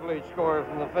 Mahavlich scored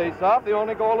from the face-off, the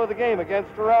only goal of the game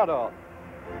against Toronto.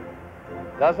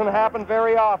 Doesn't happen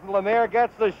very often. Lemaire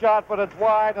gets the shot, but it's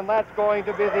wide, and that's going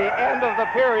to be the end of the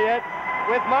period,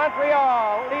 with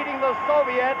Montreal leading the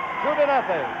Soviets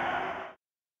 2-0.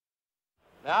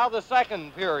 Now the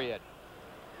second period.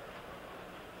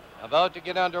 About to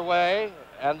get underway,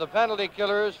 and the penalty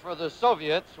killers for the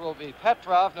Soviets will be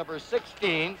Petrov, number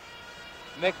 16,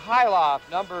 Mikhailov,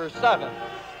 number 7.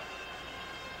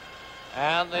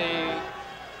 And the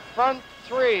front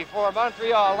three for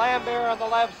Montreal, Lambert on the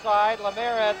left side,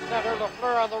 Lemaire at center,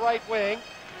 Lafleur on the right wing,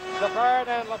 Savard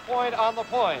and Lapointe on the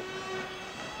point.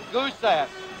 Gusev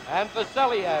and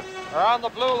Vasiliev are on the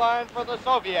blue line for the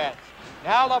Soviets.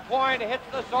 Now Lapointe hits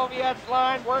the Soviets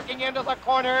line, working into the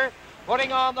corner,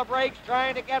 putting on the brakes,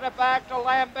 trying to get it back to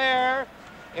Lambert.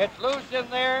 It's loose in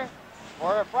there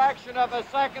for a fraction of a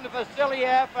second.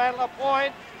 Vasiliev and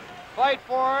Lapointe fight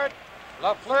for it.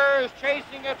 Lafleur is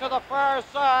chasing it to the far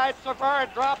side.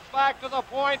 Savard drops back to the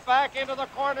point, back into the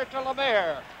corner to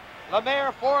Lemaire.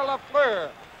 Lemaire for Lafleur.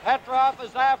 Petrov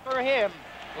is after him.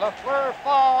 Lafleur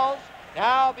falls.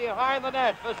 Now behind the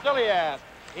net, Vasiliev.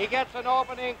 He gets an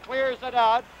opening, clears it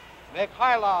out.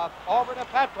 Mikhailov over to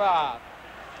Petrov.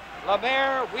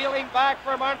 Lemaire wheeling back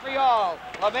for Montreal.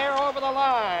 Lemaire over the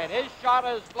line. His shot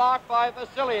is blocked by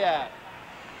Vasiliev.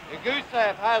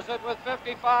 Gusev has it with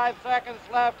 55 seconds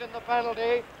left in the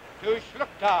penalty to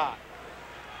Shluktov.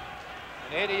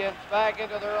 Canadians back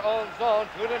into their own zone.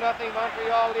 2-0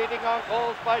 Montreal, leading on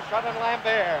goals by Schott and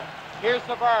Lambert. Here's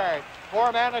Savard.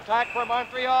 4-man attack for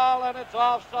Montreal, and it's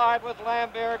offside with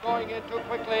Lambert going in too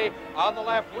quickly on the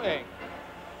left wing.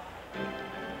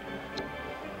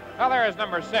 Well, there is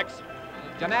number 6,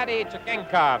 Gennady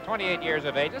Chikenkov, 28 years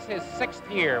of age. This is his 6th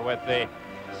year with the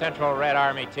Central Red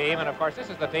Army team, and of course this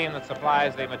is the team that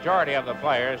supplies the majority of the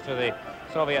players to the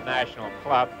Soviet National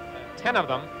Club. 10 of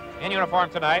them in uniform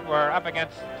tonight were up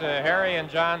against Harry and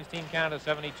John's team count of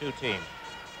 72 team.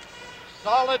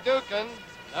 Solidukin,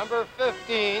 number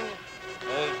 15,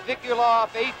 Vikulov,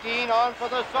 18, on for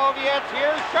the Soviets.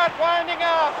 Here's Schott winding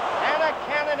up, and a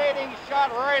cannonading shot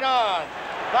right on.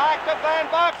 Back to Van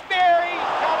Boxmeer.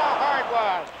 He's got a hard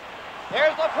one.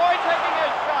 There's Lapointe taking a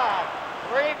shot.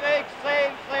 3 big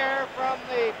saves there from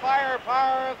the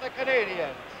firepower of the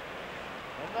Canadians.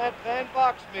 And that Van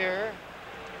Boxmeer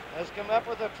has come up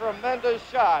with a tremendous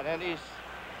shot, and he's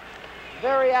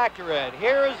very accurate.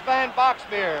 Here's Van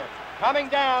Boxmeer coming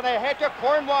down ahead to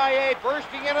Cournoyer,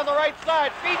 bursting into the right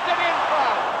side, feeds it in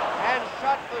front, and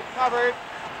Schott was covered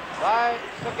by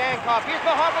Sagankov. Here's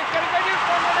Mahavlich getting ready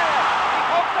from the net. He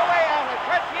pokes away at it.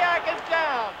 Tretiak is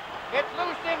down. It's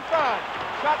loose in front.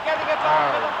 Schott getting it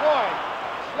back to the point.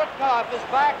 Shlutkov is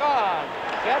back on.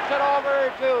 Gets it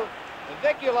over to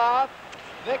Vikulov.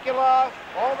 Vikulov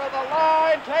over the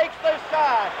line, takes the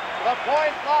shot. The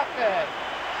point blocked it.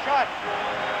 Schott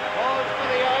goes to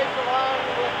the ice along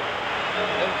with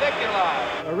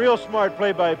Mikulov. A real smart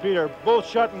play by Peter. Both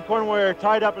Shutt and Cornway are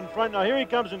tied up in front. Now here he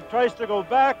comes and tries to go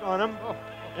back on him,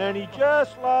 and he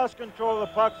just lost control of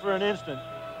the puck for an instant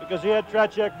because he had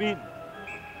Tracek beaten.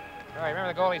 Oh, remember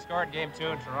the goal he scored in Game 2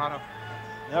 in Toronto?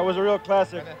 That was a real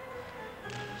classic.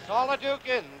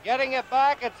 Solidukin getting it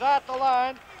back. It's at the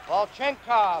line.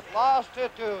 Volchenkov lost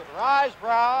it to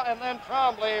Risebrow, and then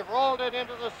Tremblay rolled it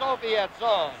into the Soviet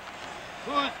zone.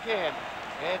 Kuzkin,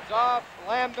 it's off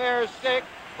Lambert's stick.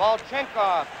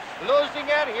 Volchenkov losing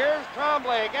it. Here's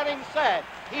Tremblay getting set.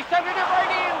 He centered it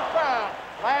right in front.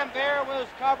 Lambert was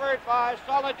covered by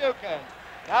Solidukin.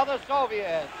 Now the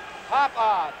Soviets.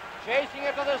 Popov chasing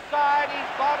it to the side.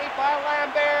 He's bodied by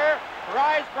Lambert.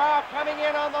 Risebrow coming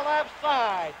in on the left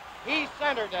side. He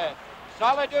centered it.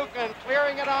 Solidukin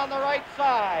clearing it on the right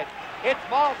side. It's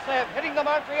Maltsev hitting the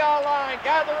Montreal line,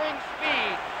 gathering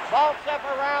speed. Maltsev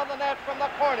around the net from the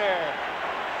corner.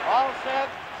 Maltsev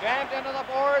jammed into the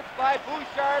boards by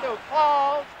Bouchard, who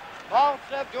falls.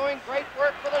 Maltsev doing great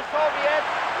work for the Soviets.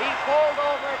 He's bowled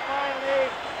over finally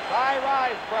by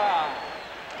Risebrow.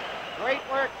 Great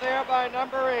work there by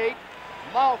number 8,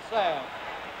 Maltsev.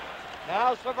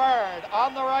 Now Savard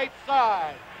on the right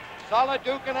side.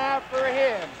 Solidukin after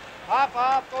him.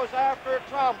 Popov goes after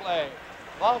Tremblay.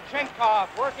 Volchenkov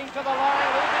working to the line,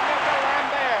 losing it to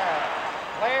Lambert.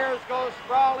 Players go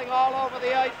sprawling all over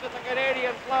the ice at the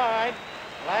Canadiens line.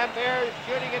 Lambert is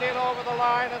shooting it in over the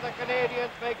line, and the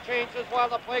Canadiens make changes while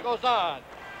the play goes on.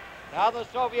 Now the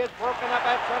Soviets broken up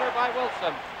at center by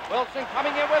Wilson. Wilson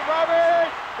coming in with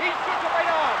Roberts. He shoots it right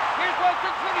on. Here's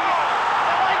Wilson shooting it.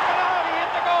 The light went on. He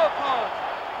hit the goal post.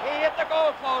 He hit the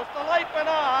goal post. The light went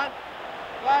on,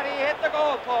 but he hit the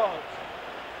goal post.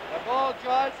 The goal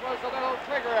judge was a little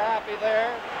trigger happy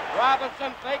there.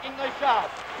 Robinson faking the shot.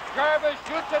 Jarvis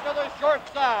shoots it to the short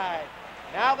side.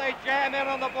 Now they jam in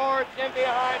on the boards in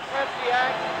behind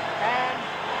Tretiak and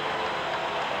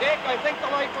Dick. I think the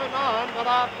light went on, but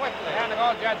off quickly. And the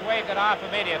goal judge waved it off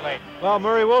immediately. Well,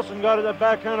 Murray Wilson got it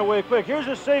back kind of way quick. Here's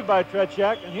a save by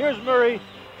Tretiak, and here's Murray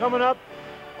coming up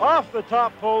off the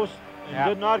top post and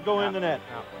did not go in the net.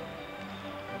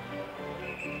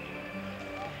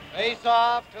 Face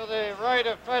off to the right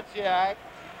of Tretiak.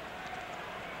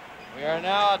 We are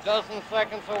now a dozen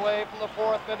seconds away from the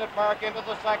 4th minute mark into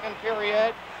the second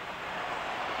period.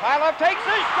 Mikhailov takes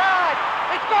his shot.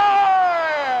 It's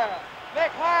score!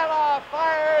 Mikhailov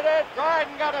fired it.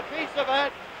 Dryden got a piece of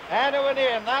it, and it went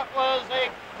in. That was a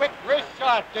quick wrist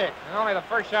shot, Dick. And only the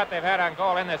first shot they've had on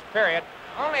goal in this period.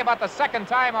 Only about the second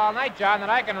time all night, John, that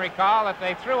I can recall that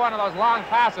they threw one of those long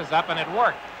passes up and it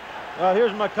worked. Well,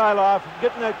 here's Mikhailov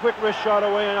getting that quick wrist shot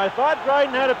away, and I thought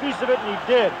Dryden had a piece of it, and he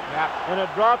did. Yeah. And it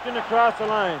dropped in across the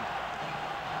line.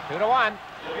 2-1.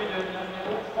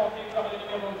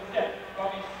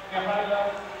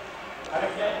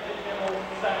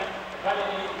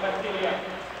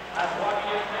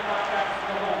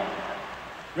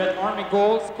 Red Army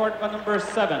goal scored by number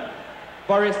 7,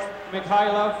 Boris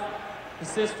Mikhailov.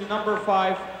 Assist to number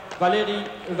 5, Valery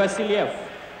Vasiliev.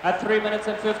 At 3 minutes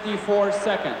and 54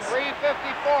 seconds.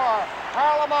 3:54.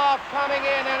 Harlamov coming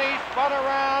in, and he's spun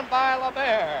around by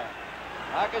Lambert.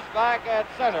 Puck is back at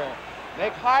center.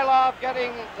 Mikhailov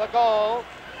getting the goal.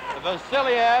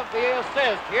 Vasiliev the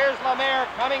assist. Here's Lambert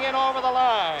coming in over the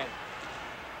line.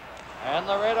 And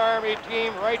the Red Army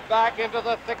team right back into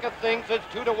the thick of things. It's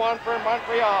 2-1 for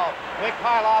Montreal.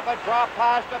 Mikhailov a drop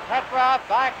pass to Petrov.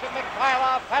 Back to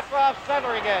Mikhailov. Petrov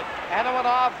centering it. And it went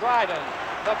off Dryden.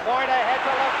 The point ahead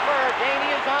to Lafleur.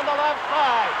 Gainey is on the left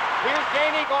side. Here's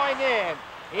Gainey going in.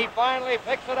 He finally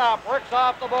picks it up, works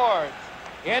off the boards.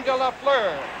 Into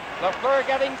Lafleur. Lafleur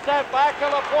getting set back to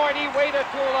Lapointe. He waited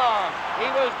too long. He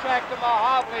was checked to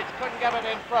Mahovlich, couldn't get it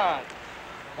in front.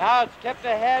 Now it's tipped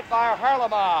ahead by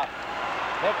Harlamov.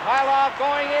 Mikhailov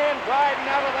going in, Dryden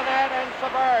out of the net, and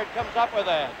Savard comes up with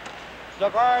it.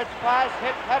 Savard's pass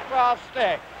hit Petrov's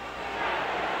stick.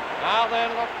 Now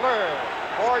then Lafleur.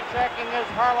 Forechecking is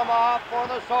Harlamov for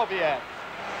the Soviets.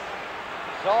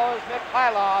 So is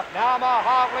Mikhailov. Now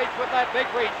Mahovlich with that big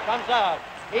reach comes out.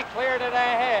 He cleared it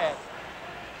ahead.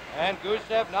 And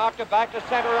Gusev knocked it back to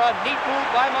center. A neat move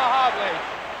by Mahovlich.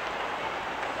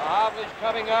 Mahovlich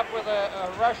coming up with a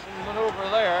Russian maneuver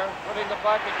there, putting the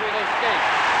puck between his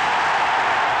skates.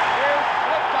 Here's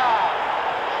Shluptov.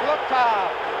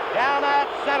 Shluptov down at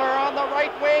center on the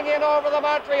right wing in over the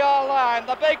Montreal line.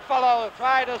 The big fellow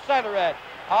tried to center it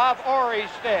off Ori's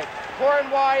stick.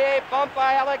 Cournoyer bumped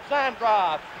by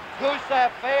Alexandrov.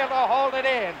 Gusev failed to hold it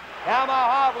in. Now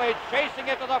Mahovlich chasing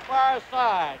it to the far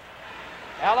side.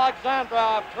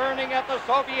 Alexandrov turning at the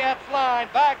Soviets line,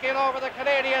 back in over the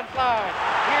Canadiens line.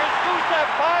 Here's Gusev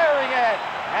firing it.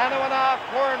 Handing one off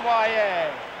Cournoyer.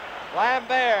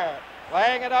 Lambert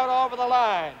playing it out over the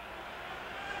line.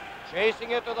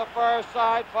 Chasing it to the far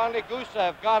side. Finally,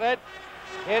 Gusev got it.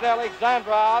 Hit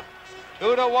Alexandrov.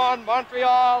 2-1,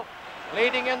 Montreal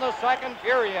leading in the second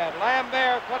period.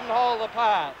 Lambert couldn't hold the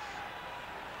pass.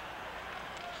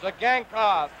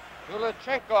 Zagankov to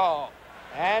Luchenko,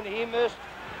 and he missed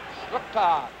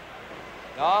Shruptov.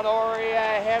 Don Ori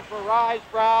ahead for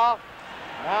Risebrow.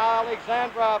 Now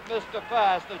Alexandrov missed a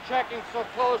pass. The checking so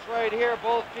close right here,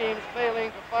 both teams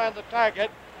failing to find the target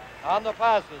on the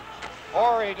passes.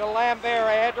 Ori to Lambert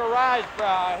ahead to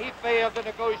Risebrow. He failed to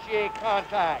negotiate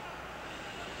contact.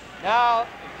 Now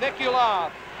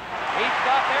Nikulov. He's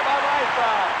stopped there by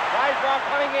Risebrow. Risebrow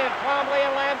coming in. Trombley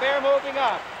and Lambert moving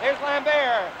up. There's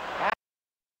Lambert. And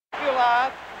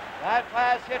Nikulov. That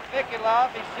pass hit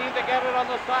Nikulov. He seemed to get it on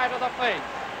the side of the face.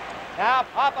 Now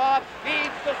Popov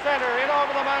speeds to center in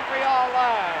over the Montreal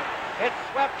line. It's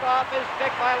swept off his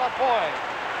stick by Lapointe.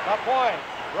 Lapointe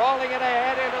rolling it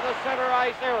ahead into the center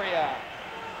ice area.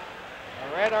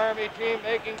 The Red Army team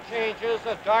making changes.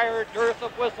 A dire dearth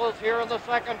of whistles here in the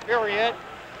second period.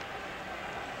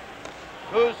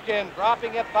 Kuzkin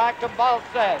dropping it back to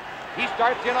Maltsev. He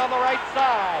starts in on the right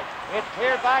side. It's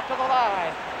cleared back to the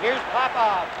line. Here's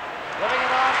Popov. Giving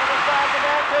it off to the side of the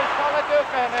net to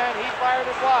Solodukin, and he fired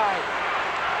it wide.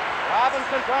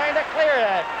 Robinson trying to clear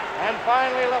it. And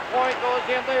finally, Lapointe goes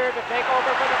in there to take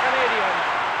over for the Canadiens.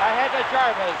 Ahead to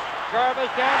Jarvis.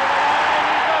 Jarvis down to the line.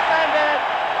 He's upended.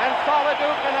 And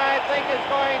Solodukin, I think, is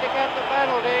going to get the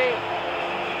penalty.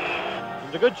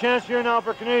 There's a good chance here now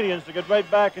for Canadians to get right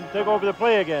back and take over the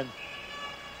play again.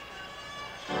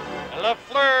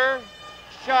 Lafleur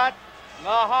shot.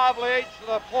 Mahavlich,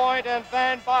 Lapointe, and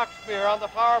Van Boxmeer on the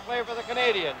power play for the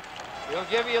Canadiens. We'll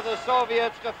give you the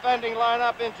Soviets' defending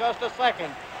lineup in just a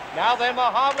second. Now then,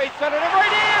 Mahavlich centered it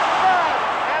right in front,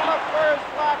 and Lafleur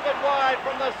slapped it wide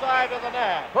from the side of the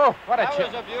net. Oh, what a That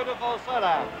was a beautiful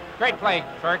setup. Great play,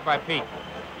 Ferg, by Pete.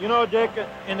 You know, Dick,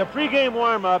 in the pregame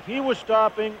warm-up, he was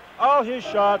stopping all his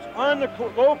shots on the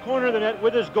low corner of the net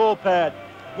with his goal pad.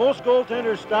 Most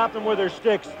goaltenders stop them with their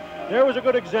sticks. There was a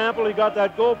good example. He got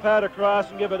that goal pad across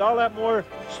and give it all that more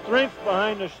strength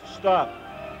behind the stop.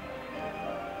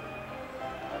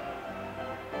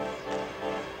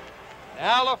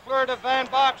 Now Lafleur to Van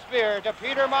Boxmeer, to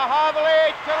Peter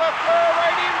Mahavlich, to Lafleur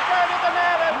right in front of the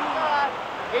net and shot.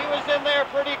 He was in there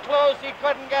pretty close. He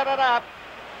couldn't get it up.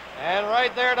 And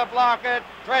right there to block it,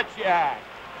 Tretiak.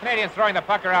 Canadians throwing the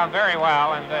puck around very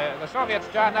well, and the Soviets,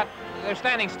 John, they're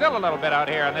standing still a little bit out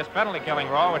here on this penalty-killing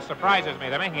role, which surprises me.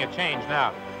 They're making a change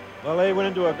now. Well, they went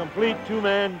into a complete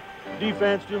two-man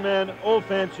defense, two-man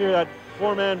offense here, that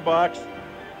four-man box.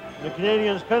 The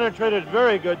Canadians penetrated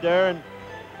very good there,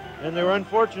 and they were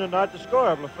unfortunate not to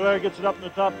score. Lafleur gets it up in the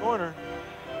top corner.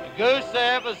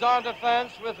 Gusev is on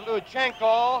defense with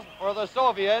Luchenko for the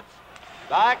Soviets.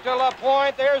 Back to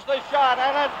Lapointe. There's the shot,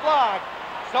 and it's blocked.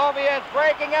 Soviets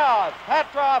breaking out.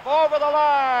 Petrov over the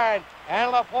line.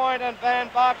 And Lapointe and Van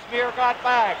Boxmeer got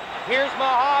back. Here's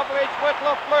Mahavlich with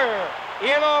Lafleur.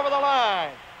 In over the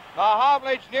line.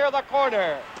 Mahavlich near the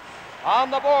corner.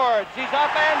 On the boards. He's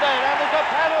upended. And there's a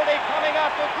penalty coming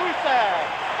up to Gusev.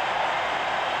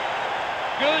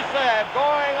 Gusev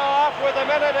going off with 1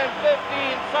 minute and 15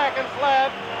 seconds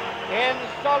left in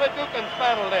Solodukin's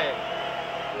penalty.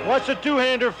 What's a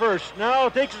two-hander first? Now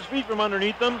takes his feet from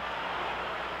underneath them.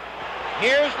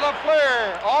 Here's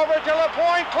Lafleur, over to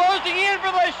Lapointe, closing in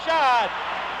for the shot.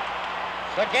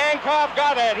 Zagankov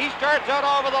got it. He starts out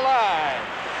over the line.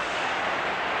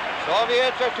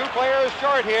 Soviets are 2 players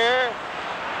short here.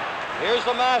 Here's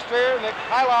the master,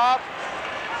 Mikhailov.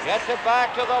 Gets it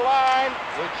back to the line.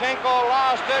 Luchenko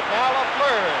lost it. Now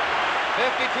Lafleur.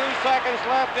 52 seconds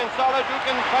left in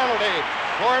Solodukin's penalty.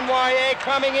 Cournoyer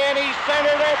coming in. He's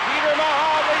centered it. Peter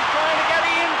Mahavlich trying to get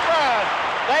in front.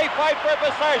 They fight for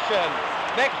possession.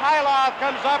 Mikhailov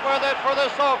comes up with it for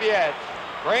the Soviets.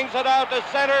 Brings it out to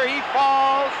center. He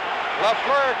falls.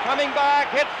 Lafleur coming back,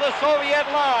 hits the Soviet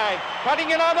line. Cutting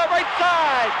in on the right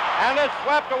side. And it's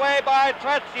swept away by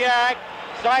Tretiak.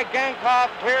 Zygankov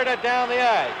cleared it down the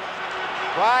ice.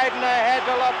 Dryden ahead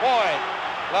to Lapointe.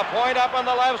 Lapointe up on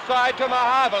the left side to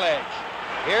Mahavlich.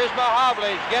 Here's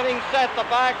Mahavlich getting set, the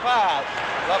back pass.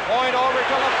 Lapointe over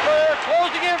to Lafleur,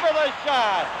 closing in for the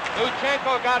shot.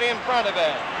 Luchenko got in front of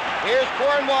it. Here's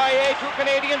Cournoyer, 2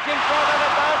 Canadians in front, and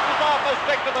it bounces off a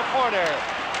stick to the corner.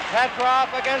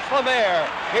 Petrov against Lemaire.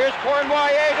 Here's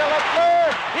Cournoyer to Lafleur.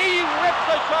 He rips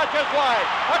the shot just wide.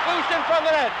 Puck loose in front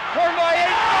of the net. Cournoyer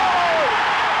scores!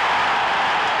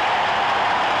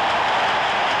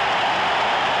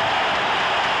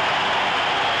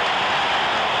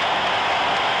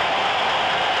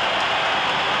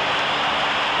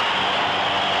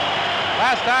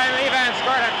 Last time Ivan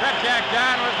scored on Tretiak,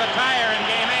 John, was the tire in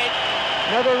Game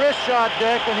 8. Another wrist shot,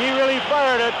 Dick, and he really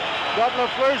fired it. Got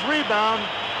Lafleur's rebound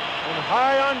and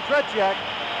high on Tretiak.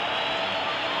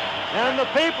 And the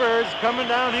papers coming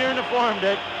down here in the form,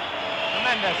 Dick.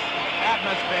 Tremendous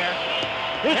atmosphere.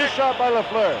 Here's a shot by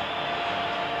Lafleur.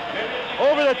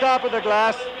 Over the top of the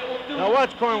glass. Now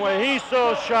watch Cornway. He's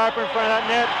so sharp in front of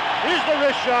that net. Here's the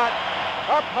wrist shot.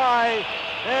 Up high.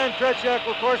 And Tretiak,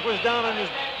 of course, was down on his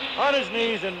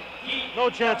knees and no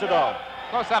chance at all.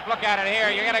 Close-up look at it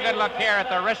here. You get a good look here at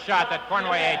the wrist shot that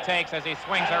Cornway takes as he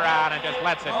swings around and just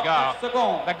lets it go.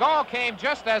 The goal came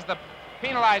just as the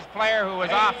penalized player who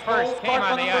was off first came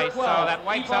on the ice, so that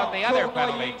wipes out the other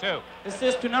penalty, too.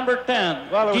 Assist to number 10.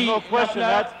 Well, there was no question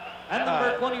that and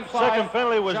number 25, second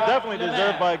penalty was definitely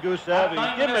deserved by Gusev. He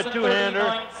gave him a two-hander,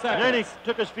 and then he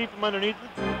took his feet from underneath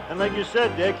it. And like you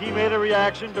said, Dick, he made a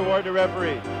reaction toward the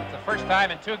referee. It's the first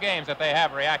time in 2 games that they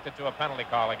have reacted to a penalty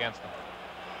call against them.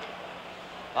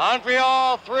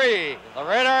 Montreal 3, the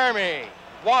Red Army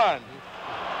 1.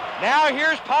 Now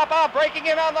here's Papa breaking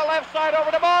in on the left side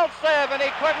over to Maltsev, and he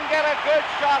couldn't get a good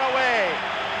shot away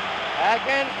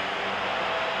against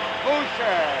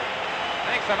Boucher.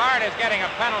 I think Savard is getting a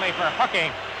penalty for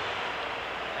hooking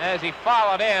as he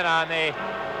followed in on the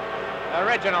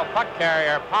original puck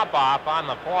carrier Popoff on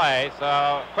the play.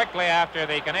 So quickly after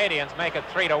the Canadiens make it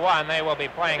 3-1, they will be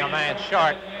playing a man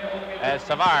short as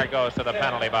Savard goes to the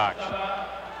penalty box.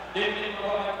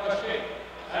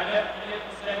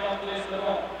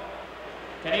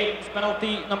 Canadiens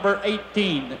penalty number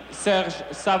 18, Serge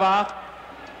Savard,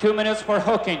 2 minutes for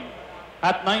hooking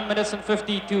at 9 minutes and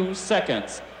 52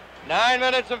 seconds. 9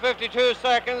 minutes and 52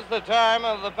 seconds, the time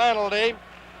of the penalty.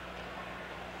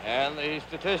 And the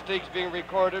statistics being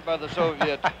recorded by the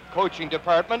Soviet coaching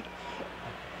department.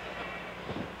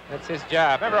 That's his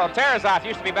job. Remember, Terazov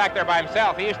used to be back there by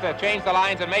himself. He used to change the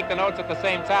lines and make the notes at the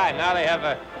same time. Now they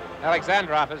have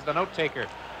Alexandrov as the note taker.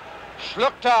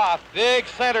 Schluchthoff, big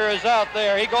center, is out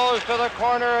there. He goes to the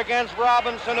corner against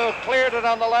Robinson, who cleared it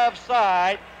on the left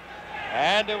side.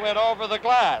 And it went over the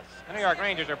glass. The New York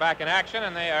Rangers are back in action,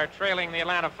 and they are trailing the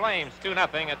Atlanta Flames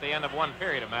 2-0 at the end of 1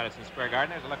 period of Madison Square Garden.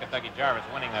 There's a look at Dougie Jarvis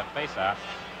winning that faceoff.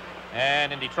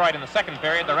 And in Detroit in the second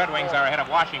period, the Red Wings are ahead of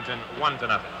Washington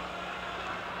 1-0.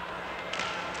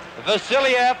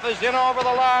 Vasiliev is in over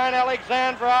the line.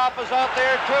 Alexandrov is out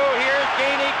there too. Here's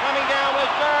Gainey coming down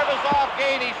with Jarvis off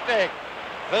Gainey's stick.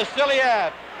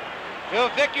 Vasiliev to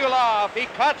Vikulov. He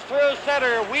cuts through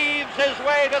center, weaves his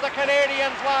way to the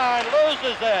Canadiens line,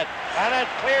 loses it, and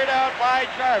it's cleared out by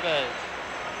Jarvis.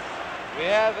 We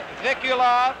have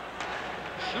Vikulov,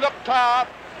 Schluchthoff,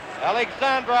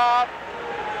 Alexandrov,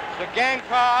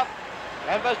 Sagankov,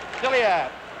 and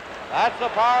Vasiliev. That's the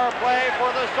power play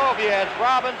for the Soviets.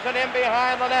 Robinson in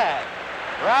behind the net.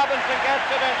 Robinson gets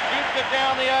it and shoots it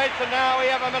down the ice, and now we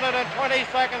have 1 minute and 20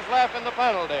 seconds left in the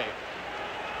penalty.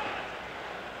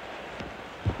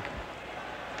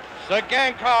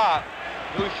 Sagankov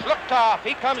to Schluchthoff.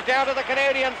 He comes down to the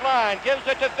Canadiens line, gives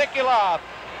it to Vikulov.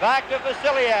 Back to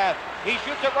Vasiliev. He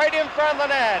shoots it right in front of the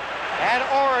net. And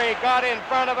Ori got in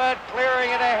front of it,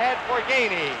 clearing it ahead for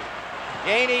Gainey.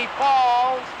 Gainey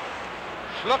falls.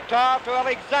 Schluchthoff to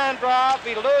Alexandrov.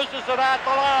 He loses it at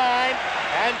the line,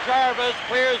 and Jarvis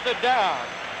clears it down.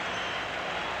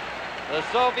 The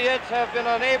Soviets have been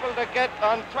unable to get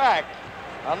on track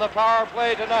on the power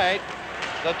play tonight.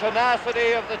 The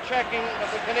tenacity of the checking of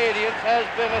the Canadiens has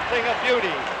been a thing of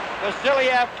beauty.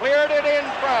 Vasiliev cleared it in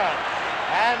front,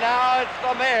 and now it's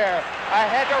Lemaire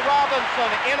ahead to Robinson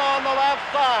in on the left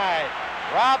side.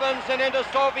 Robinson into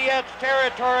Soviets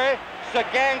territory.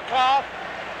 Sagankov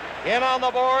in on the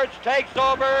boards, takes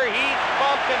over. He's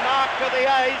bumped and knocked to the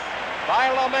ice by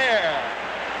Lemaire.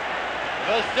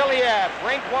 Vasiliev,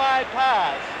 rink-wide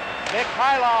pass.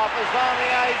 Mikhailov is on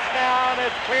the ice now, and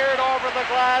it's cleared over the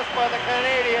glass by the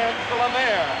Canadiens to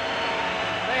Lemaire.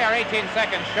 They are 18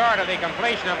 seconds short of the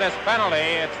completion of this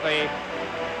penalty. It's the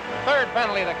third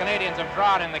penalty the Canadiens have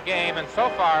drawn in the game, and so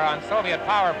far on Soviet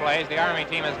power plays, the Army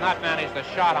team has not managed a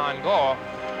shot on goal.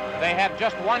 They have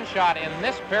just one shot in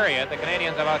this period. The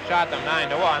Canadiens have outshot them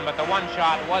 9-1, but the one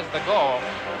shot was the goal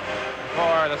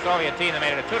for the Soviet team that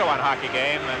made it a 2-1 hockey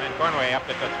game, and then Cornway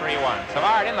upped it to 3-1.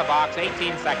 Savard in the box,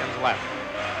 18 seconds left.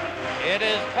 It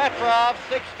is Petrov,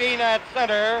 16 at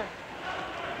center.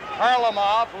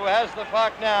 Harlamov, who has the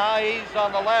puck now, he's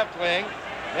on the left wing.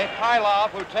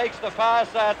 Mikhailov, who takes the pass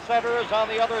at center, is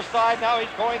on the other side. Now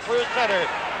he's going through center.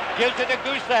 Gives it to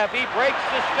Gusev. He breaks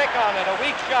the stick on it. A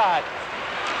weak shot.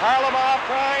 Harlamov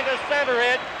trying to center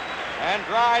it, and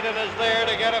Dryden is there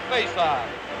to get a face-off.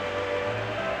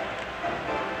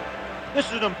 This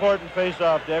is an important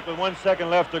face-off, Dick, with 1 second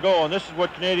left to go, and this is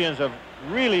what Canadians have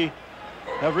really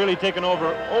taken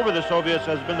over the Soviets,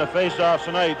 has been the face-offs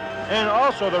tonight, and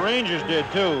also the Rangers did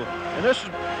too. And this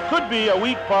could be a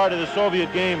weak part of the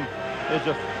Soviet game, is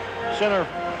the center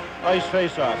ice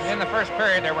face-offs. In the first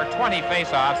period, there were 20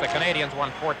 face-offs. The Canadians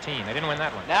won 14. They didn't win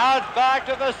that one. Now it's back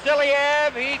to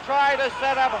Vasiliev. He tried to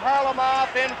set up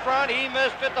Harlamov in front. He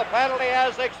missed it. The penalty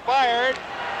has expired.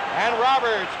 And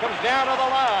Roberts comes down to the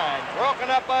line, broken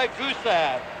up by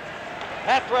Gusev.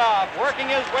 Petrov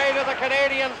working his way to the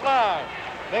Canadiens' line.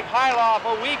 Mikhailov,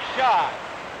 a weak shot.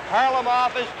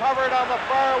 Harlamov is covered on the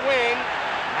far wing,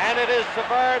 and it is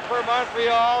Savard for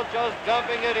Montreal, just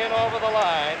dumping it in over the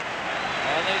line.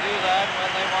 And they do that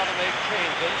when they want to make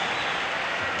changes.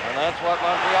 And that's what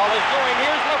Montreal is doing.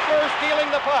 Here's Lafleur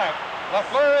stealing the puck.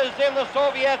 Lafleur is in the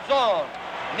Soviet zone.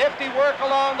 Nifty work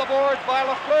along the boards by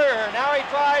Lafleur. Now he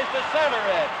tries to center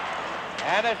it.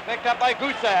 And it's picked up by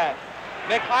Gusev.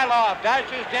 Mikhailov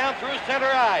dashes down through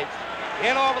center ice.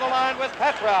 In over the line with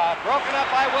Petrov. Broken up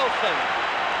by Wilson.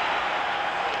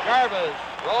 Jarvis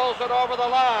rolls it over the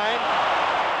line.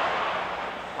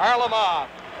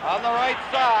 Harlamov on the right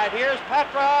side. Here's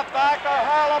Petrov back to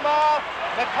Harlamov.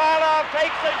 Mikhailov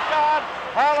takes a shot.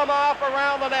 Harlamov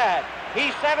around the net.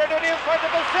 He centered it in front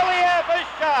of Vasiliev. A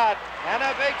shot. And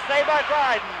a big save by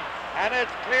Dryden. And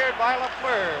it's cleared by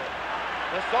Lafleur.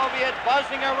 The Soviets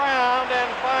buzzing around,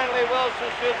 and finally Wilson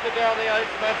shoots it down the ice,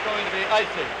 and that's going to be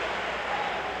icing.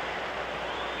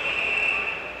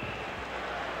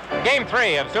 Game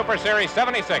 3 of Super Series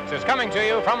 76 is coming to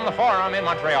you from the Forum in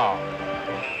Montreal.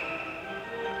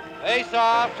 Face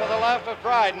off to the left of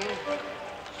Dryden.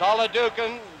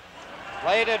 Solidukin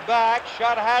played it back.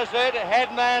 Shutt has it.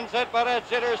 Headmans it, but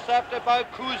it's intercepted by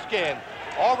Kuzkin.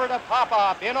 Over to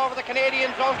Popov. In over the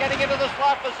Canadian zone, getting into the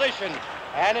slot position.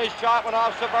 And his shot went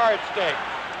off Savard's stick.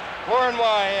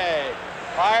 Cournoyer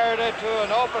fired it to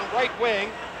an open right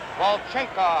wing.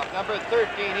 Volchenkov, number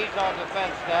 13, he's on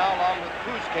defense now, along with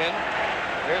Kuzkin.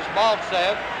 Here's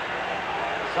Maltsev.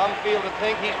 Some feel to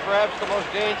think he's perhaps the most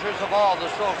dangerous of all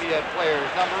the Soviet players,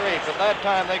 number 8. But that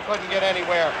time they couldn't get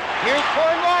anywhere. Here's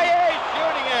Cournoyer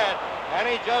shooting it, and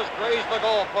he just grazed the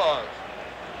goalpost.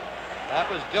 That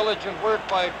was diligent work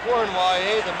by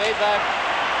Cournoyer that made that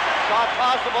shot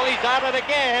possible. He's at it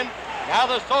again. Now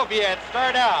the Soviets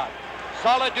start out.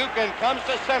 Solidukin comes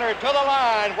to center, to the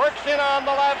line, works in on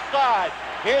the left side.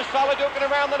 Here's Solidukin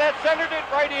around the net, centered it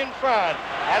right in front.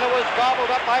 And it was gobbled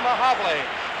up by Mahavlich.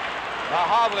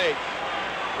 Mahavlich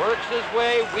works his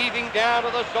way, weaving down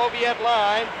to the Soviet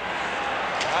line.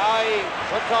 Now he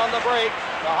puts on the brakes.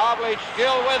 Mahavlich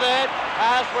still with it.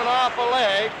 Pass went off a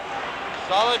leg.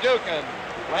 Solidukin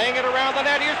laying it around the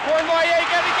net. Here's Cournoyer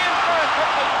getting in front,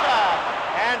 took the shot.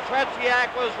 And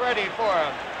Tretiak was ready for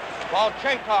him.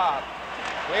 Volchenkov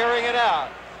clearing it out.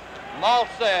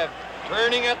 Maltsev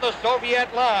turning at the Soviet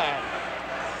line.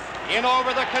 In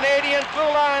over the Canadian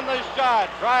blue line, the shot.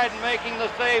 Dryden making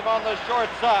the save on the short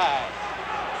side.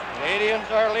 Canadians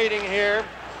are leading here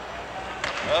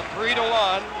 3-1,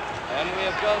 and we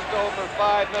have just over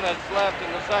 5 minutes left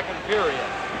in the second period.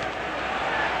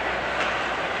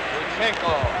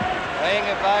 Luchenko laying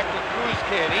it back to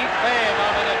Kuzkin. He fanned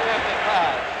on an attempted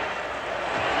pass.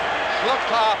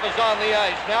 Shlukov is on the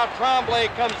ice. Now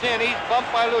Tremblay comes in. He's bumped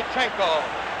by Luchenko.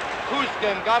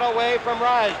 Kuzkin got away from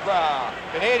Risebrow.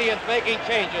 Canadians making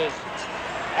changes.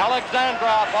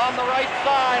 Alexandrov on the right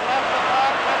side. Left the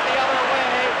puck, went the other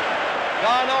way.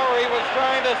 Don Ory was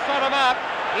trying to set him up.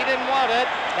 He didn't want it.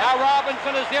 Now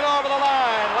Robinson is in over the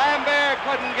line. Lambert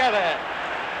couldn't get it.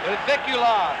 With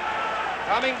Vikulov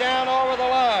coming down over the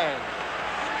line.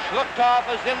 Shlukov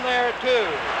is in there too.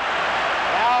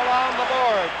 Now along the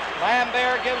boards.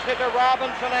 Lambert gives it to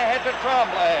Robinson, ahead to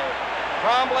Tremblay.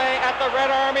 Tremblay at the Red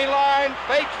Army line,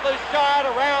 fakes the shot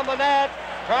around the net,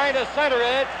 trying to center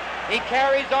it. He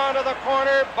carries on to the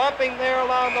corner, bumping there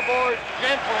along the boards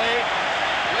gently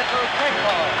with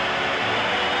Luchenko.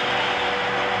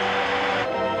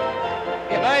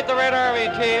 Tonight the Red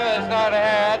Army team has not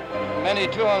had many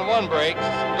 2-on-1 breaks.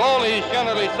 Goalies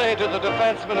generally say to the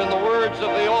defenseman, in the words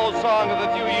of the old song of a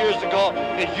few years ago,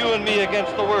 it's you and me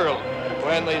against the world,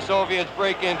 when the Soviets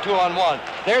break in 2-on-1.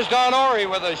 There's Don Ory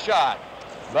with a shot.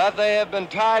 But they have been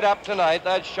tied up tonight.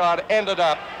 That shot ended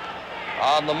up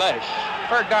on the mesh.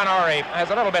 For Don Ory has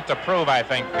a little bit to prove, I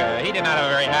think. He did not have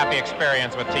a very happy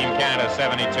experience with Team Canada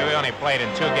 72. He only played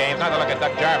in 2 games. Not to look at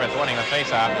Doug Jarvis winning the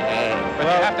faceoff. But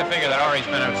you have to figure that Ory's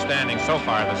been outstanding so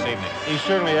far this evening. He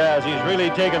certainly has. He's really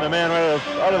taken the man right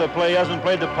out of the play. He hasn't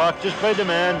played the puck, just played the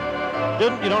man.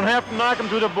 You don't have to knock him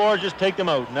through the boards, just take them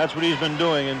out. And that's what he's been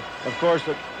doing. And, of course,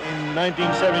 in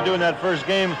 1972, in that first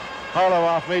game,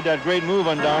 Harlamov made that great move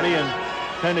on Downey and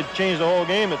kind of changed the whole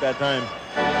game at that time.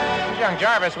 Young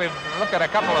Jarvis, we've looked at a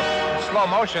couple of slow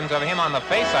motions of him on the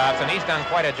face-offs, and he's done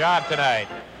quite a job tonight.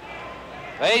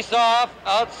 Face-off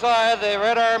outside the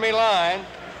Red Army line.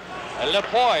 And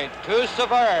Lapointe to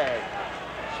Savard.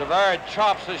 Savard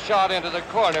chops a shot into the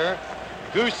corner.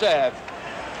 Gusev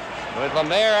with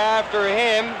Lemaire after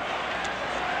him.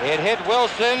 It hit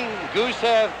Wilson.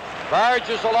 Gusev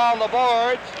barges along the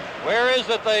boards. Where is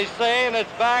it, they say, and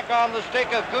it's back on the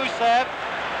stick of Gusev.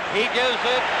 He gives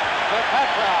it to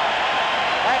Petrov.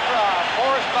 Petrov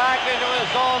forced back into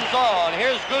his own zone.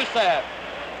 Here's Gusev.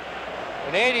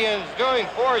 Canadians doing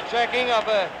forechecking of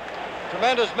a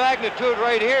tremendous magnitude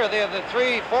right here. They have the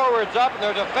three forwards up and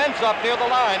their defense up near the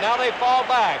line. Now they fall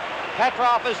back.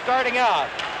 Petrov is starting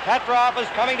out. Petrov is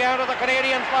coming down to the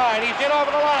Canadiens line. He's in over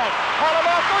the line.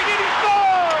 Harlamov going in, he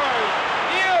scores!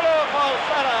 Beautiful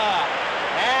setup.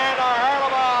 And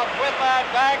Harlamov with that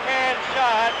backhand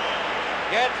shot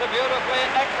gets a beautifully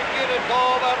executed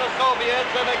goal by the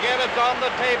Soviets, and again it's on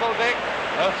the table, Dick.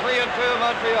 A 3-2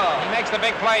 Montreal. He makes the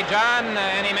big play, John,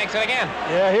 and he makes it again.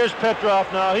 Yeah, here's Petrov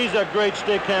now. He's a great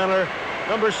stick handler.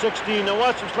 Number 16. Now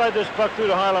watch him slide this puck through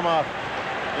to Harlamov.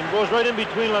 And goes right in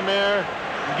between Lemaire,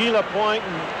 Guy Lapointe,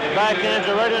 and backhands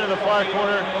are right into the far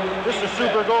corner. This is a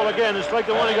super goal again. It's like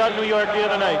the one he got in New York the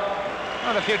other night.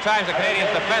 Well, a few times the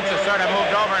Canadiens' defense has sort of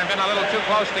moved over and been a little too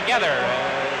close together.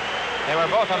 They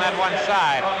were both on that one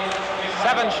side.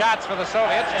 7 shots for the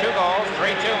Soviets, 2 goals,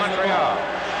 3-2 Montreal.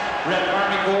 Red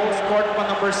Army goal scored by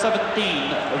number 17,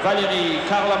 Valery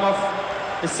Kharlamov.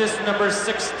 Assist number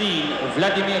 16,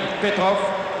 Vladimir Petrov.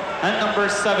 And number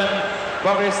 7,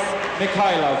 Boris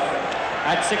Mikhailov.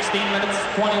 At 16 minutes,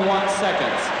 21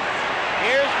 seconds.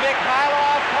 Here's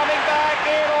Mikhailov coming back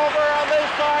in over on this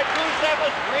side. Gusev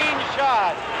a screen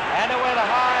shot. And it went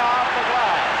high off the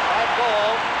glass. That goal,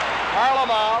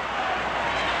 Harlamov.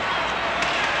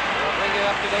 We'll bring it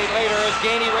up to date later as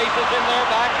Gainey races in there.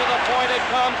 Back to the point it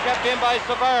comes, kept in by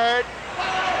Savard.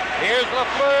 Here's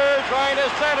Lafleur trying to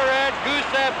center it.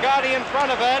 Gusev got in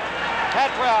front of it.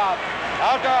 Petrov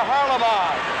out to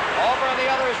Harlamov. Over on the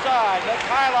other side.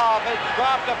 Mikhailov has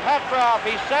dropped to Petrov.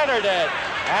 He centered it.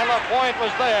 And Lapointe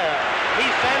was there. He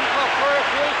sends Lafleur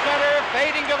through center,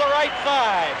 fading to the right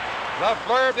side.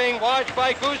 Lafleur being watched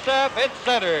by Gusev. It's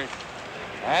centered.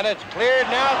 And it's cleared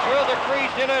now through the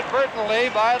crease inadvertently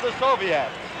by the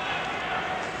Soviets.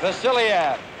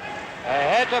 Vasiliev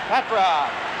ahead to Petrov.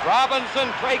 Robinson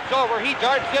breaks over. He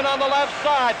darts in on the left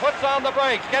side, puts on the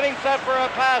brakes, getting set for a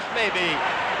pass maybe.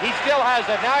 He still has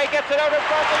it. Now he gets it out in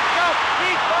front of the shot.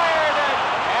 He fired it,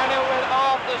 and it went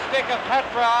off the stick of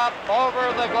Petrov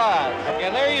over the glass.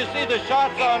 And there you see the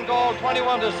shots on goal,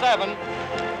 21-7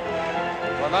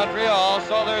 for Montreal.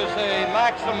 So there's a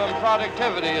maximum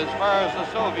productivity as far as the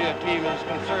Soviet team is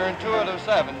concerned. 2 out of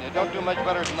 7. You don't do much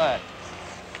better than that.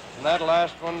 And that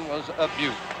last one was a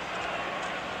beaut.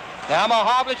 Now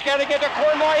Mahovlich getting into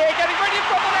Cournoyer, getting ready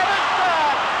for the net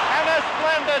shot, and a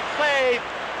splendid save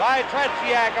by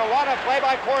Tretiak. And what a play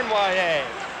by Cournoyer.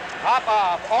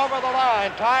 Popov over the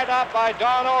line, tied up by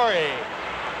Don Ori.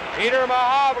 Peter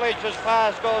Mahovlich's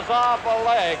pass goes off a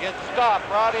leg. It's stopped,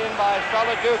 brought in by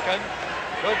Solodukin.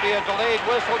 Could be a delayed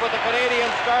whistle, but the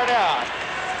Canadians start out.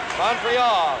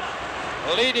 Montreal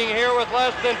leading here with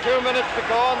less than 2 minutes to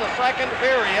go in the second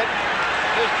period.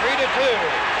 It is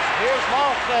 3-2. Here's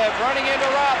Maltsev running into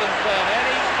Robinson, and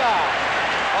he stops.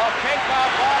 Volchenkov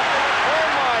lost into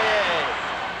Cournoyer.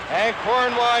 And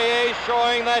Cournoyer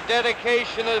showing that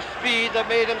dedication of speed that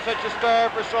made him such a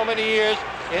star for so many years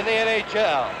in the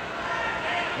NHL.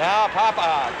 Now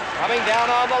Popov coming down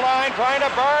on the line, trying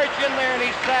to barge in there, and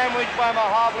he's sandwiched by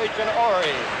Mahovlich and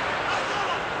Ori.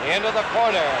 Into the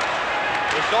corner.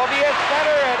 The Soviets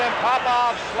center it, and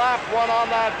Popov slapped one on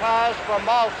that pass from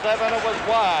Maltsev, and it was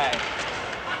wide.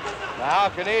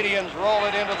 Now Canadians roll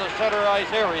it into the center ice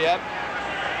area.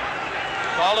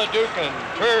 Solodukin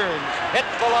turns,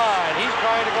 hits the line. He's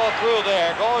trying to go through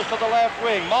there. Goes to the left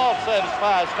wing. Maltsev's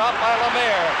pass, stopped by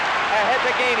Lemaire. Ahead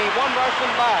to Gainey, one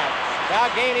rushing back. Now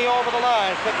Gainey over the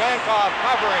line. Satankov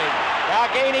covering. Now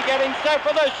Gainey getting set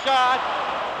for the shot.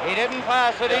 He didn't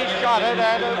pass it, he shot it,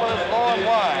 and it was low and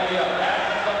wide.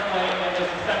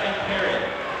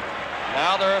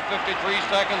 Now there are 53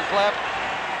 seconds left.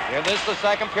 In this, the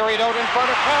second period, out in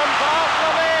front, it comes off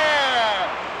Lemaire!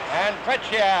 And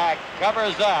Tretiak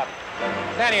covers up.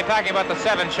 Danny, you're talking about the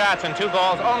 7 shots and 2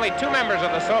 goals. Only 2 members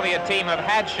of the Soviet team have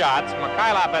had shots.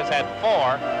 Mikhailov has had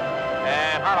 4,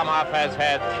 and Harlamov has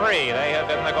had 3. They have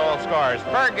been the goal scorers.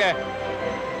 Berg,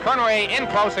 Cournoyer in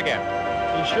close again.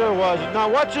 He sure was. Now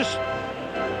watch this.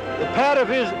 The pad of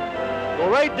his go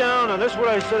right down, and this is what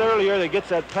I said earlier, that gets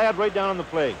that pad right down on the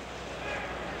play.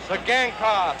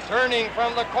 Sagankov turning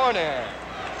from the corner.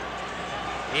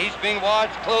 He's being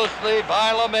watched closely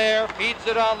by Lemaire, feeds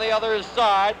it on the other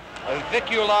side.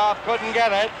 Vikulov couldn't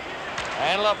get it,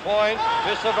 and Lapointe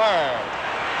to Savard.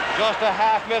 Just a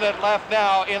half minute left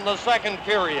now in the second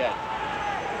period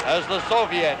as the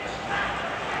Soviets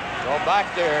go back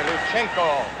there.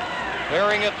 Luchenko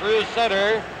clearing it through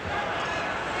center.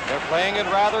 They're playing it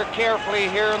rather carefully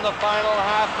here in the final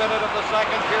half minute of the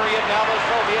second period. Now the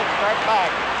Soviets start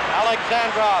back.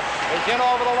 Alexandrov is in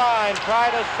over the line, try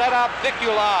to set up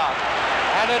Vikulov,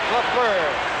 and it's Lafleur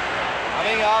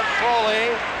coming out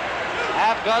slowly.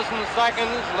 Half dozen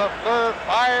seconds, Lafleur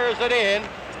fires it in,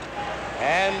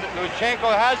 and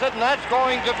Luchenko has it, and that's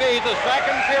going to be the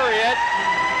second period,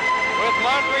 with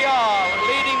Montreal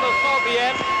leading the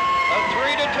Soviets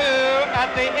 3-2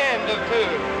 at the end of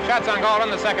 2. Shots on goal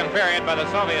in the second period by the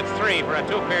Soviets, 3 for a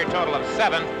two-period total of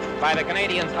 7. By the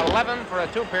Canadians, 11 for a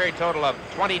two-period total of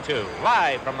 22.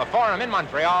 Live from the Forum in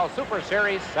Montreal, Super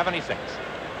Series 76.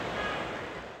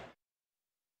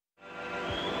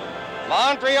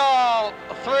 Montreal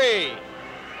 3,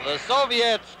 the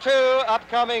Soviets 2,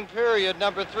 upcoming period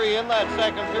number 3. In that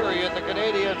second period, the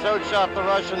Canadians outshot the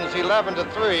Russians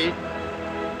 11-3.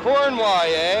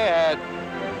 Cournoyer had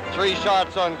 3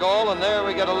 shots on goal, and there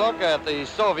we get a look at the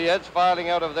Soviets filing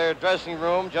out of their dressing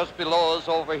room just below us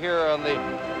over here on the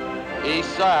east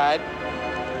side.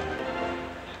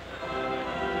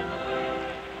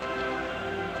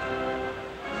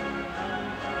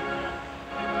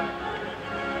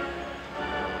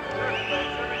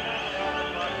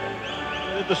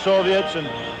 The Soviets and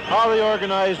how they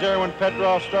organized there when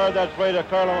Petrov started that play to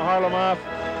Harlamov.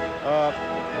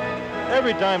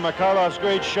 Every time Mikhailov's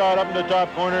great shot up in the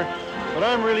top corner, but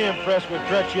I'm really impressed with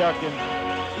Tretiak, and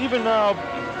even now,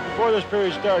 before this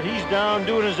period started, he's down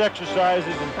doing his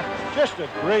exercises, and just a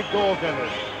great goaltender.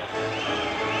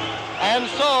 And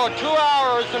so 2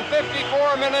 hours and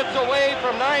 54 minutes away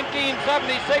from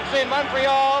 1976 in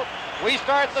Montreal, we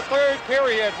start the third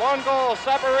period. 1 goal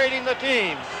separating the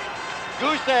teams.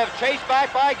 Gusev chased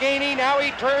back by Gainey. Now he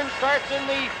turns, starts in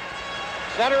the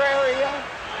center area.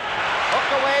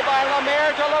 Hooked away by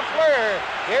Lemaire to Lafleur.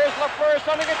 Here's Lafleur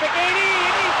sending it to Gainey,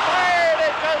 and he's fired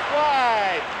it just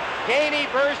wide. Gainey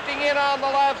bursting in on the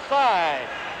left side.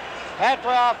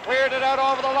 Petrov cleared it out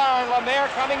over the line. Lemaire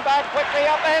coming back quickly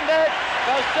upended.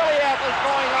 Vasiliev is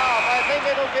going off. I think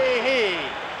it'll be he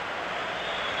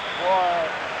for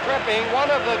tripping one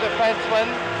of the defensemen.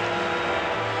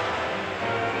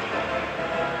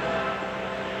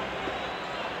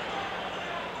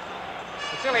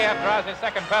 Vasiliev draws his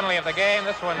second penalty of the game.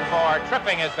 This one for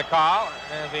tripping is the call,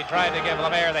 as he tried to give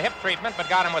Lemaire the hip treatment, but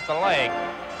got him with the leg.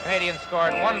 Canadians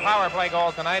scored 1 power play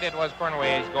goal tonight. It was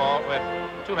Cournoyer's goal with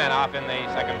 2 men off in the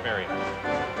second period.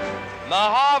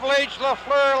 Mahovlich,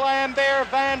 Lafleur, Lambert,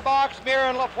 Van Boxmeer,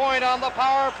 and Lapointe on the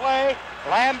power play.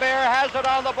 Lambert has it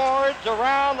on the boards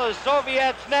around the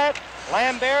Soviets' net.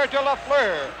 Lambert to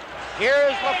Lafleur.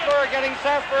 Here's Lafleur getting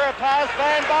set for a pass.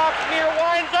 Van Boxmeer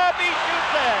winds up. He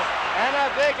shoots it. And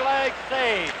a big leg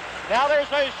save. Now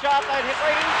there's a shot that hit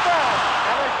right in front.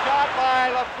 And a shot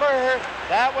by Lafleur.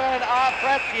 That went off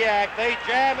Tretiak. They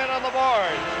jam in on the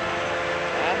boards.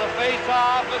 And the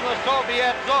face-off in the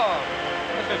Soviet zone.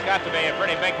 This has got to be a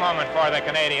pretty big moment for the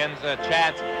Canadians.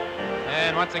 Chats.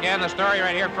 And once again, the story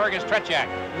right here, Fergus Tretiak.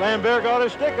 Lambert got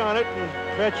his stick on it, and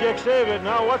Tretiak saved it.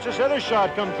 Now watch this other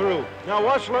shot come through. Now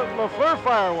watch Lafleur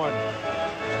fire one.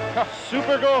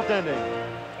 Super goaltending.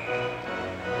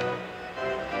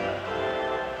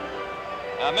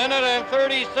 A minute and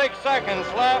 36 seconds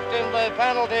left in the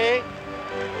penalty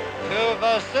to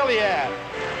Vasiliev.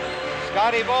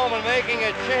 Scotty Bowman making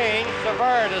a change.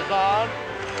 Savard is on.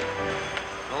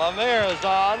 Lemaire is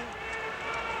on.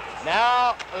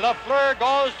 Now Lafleur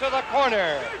goes to the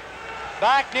corner.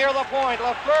 Back near the point.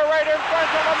 Lafleur right in front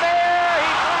of Lemaire.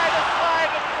 He tried to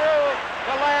slide it through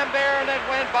to Lambert, and it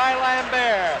went by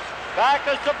Lambert. Back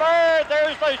to Savard.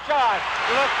 There's the shot.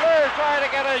 Lafleur trying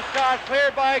to get a shot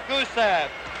cleared by Gusev.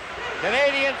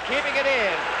 Canadians keeping it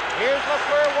in. Here's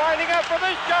Lafleur winding up for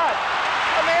this shot.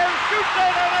 Lemaire shoots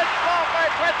it, and it's blocked by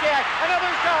Tretiak.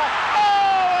 Another shot.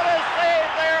 Oh, what a save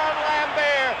there on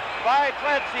Lambert by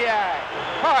Tretiak.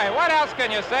 Boy, what else can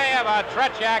you say about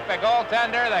Tretiak, the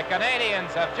goaltender? The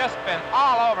Canadians have just been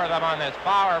all over them on this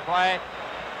power play.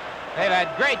 They've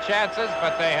had great chances,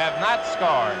 but they have not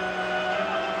scored.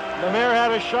 Lemaire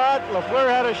had a shot. Lafleur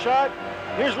had a shot.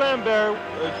 Here's Lambert,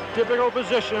 typical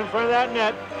position in front of that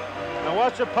net. Now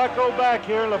watch the puck go back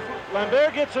here.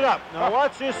 Lambert gets it up. Now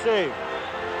watch this save.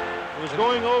 He was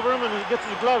going over him, and he gets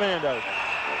his glove hand out.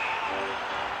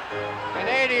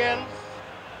 Canadians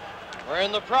were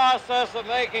in the process of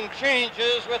making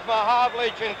changes with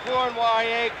Mahavlich and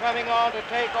Cournoyer coming on to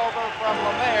take over from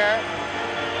Lemaire.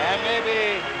 And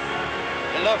maybe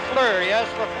Lafleur, yes,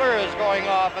 Lafleur is going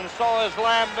off, and so is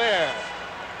Lambert.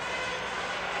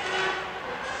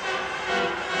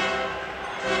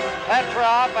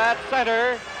 Petrov at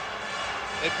center.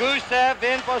 Gusev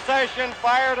in possession,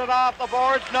 fired it off the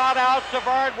boards, not out.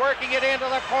 Savard working it into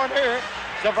the corner.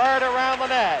 Savard around the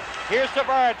net. Here's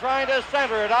Savard trying to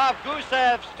center it off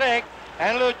Gusev's stick,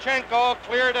 and Luchenko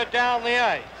cleared it down the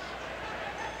ice.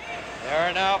 There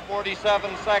are now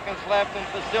 47 seconds left, and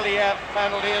Vasiliev's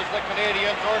penalty as the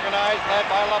Canadians organized, led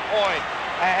by Lapointe.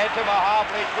 Ahead to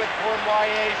Mahavlich with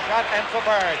Cournoyer, shot, and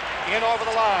Savard in over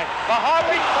the line.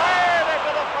 Mahavlich fired it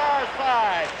to the far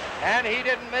side, and he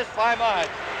didn't miss by much.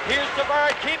 Here's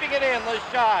Savard keeping it in, the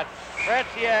shot.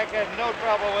 Tretiak had no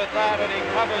trouble with that, and he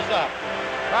covers up.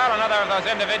 Well, another of those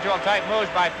individual type moves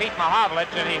by Pete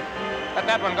Mahavlich, and he let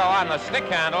that one go on the stick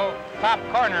handle. Top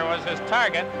corner was his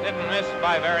target, didn't miss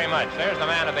by very much. There's the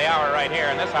man of the hour right here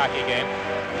in this hockey game.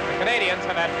 The Canadians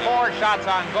have had 4 shots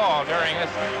on goal during this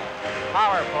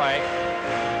power play.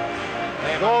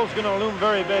 The goal's going to loom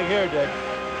very big here, Dick.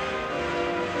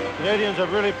 Canadians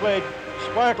have really played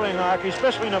sparkling hockey,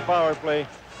 especially in a power play.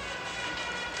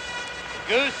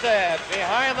 Gusev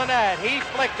behind the net, he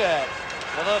flicked it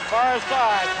to the far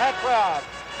side. Petrov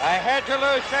ahead to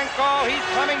Luchenko. He's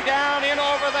coming down in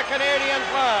over the Canadiens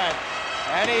line,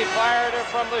 and he fired it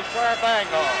from the sharp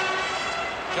angle.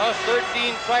 Just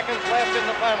 13 seconds left in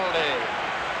the penalty.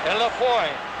 And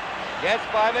Lapointe gets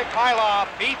by Mikhailov,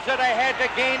 beats it ahead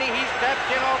to Gainey. He steps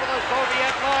in over the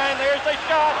Soviet line. There's a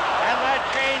shot, and that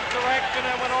changed direction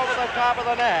and went over the top of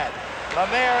the net.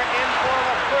 Lemaire in for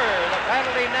Lafleur. The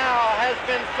penalty now has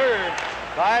been served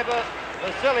by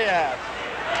Vasiliev.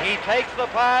 He takes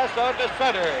the pass out to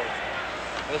center.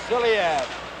 Vasiliev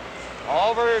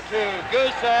over to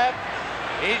Gusev.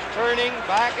 He's turning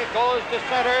back. It goes to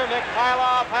center.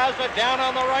 Mikhailov has it down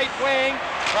on the right wing,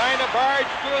 trying to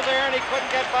barge through there, and he couldn't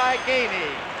get by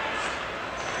Gainey.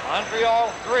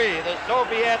 Montreal 3, the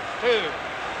Soviets 2.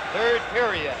 Third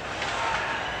period.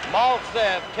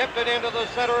 Maltsev tipped it into the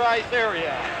center ice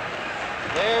area.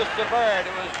 There's Savard,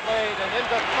 who has played an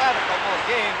indefatigable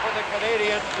game for the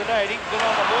Canadiens tonight. He's been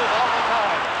on the move all the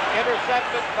time.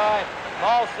 Intercepted by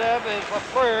Maltsev is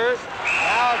Lafleur.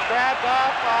 Now grabbed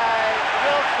off by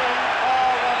Wilson,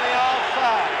 called on the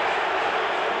outside.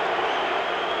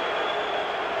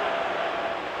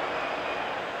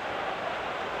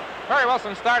 Perry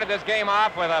Wilson started this game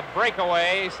off with a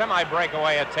breakaway,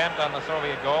 semi-breakaway attempt on the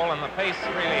Soviet goal, and the pace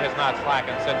really has not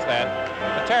slackened since then.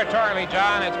 But territorially,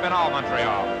 John, it's been all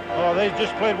Montreal. Oh, they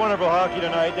just played wonderful hockey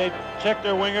tonight. They checked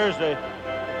their wingers.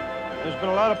 There's been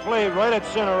a lot of play right at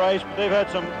center ice, but they've had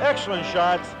some excellent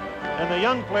shots, and the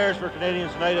young players for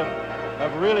Canadians tonight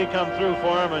have really come through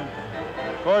for them. And,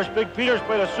 of course, Big Peter's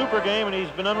played a super game, and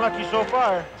he's been unlucky so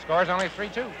far. Score's only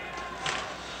 3-2.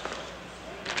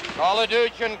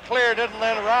 Koloduchin cleared it, and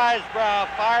then Risebrough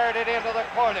fired it into the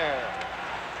corner.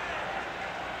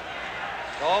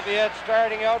 Soviet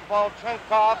starting out.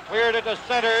 Volchenkov cleared it to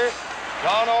center.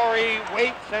 John Ory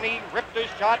waits, and he ripped his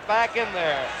shot back in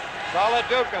there.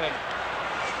 Koloduchin,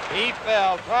 he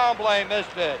fell. Tremblay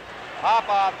missed it.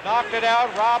 Popov knocked it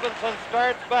out. Robinson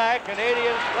starts back.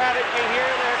 Canadian strategy here.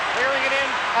 They're clearing it in.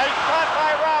 A shot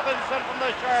by Robinson from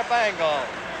the sharp angle.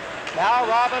 Now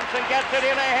Robinson gets it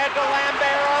in ahead to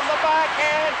Lambert on the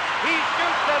backhand. He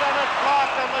shoots it, and it's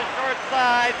blocked on the short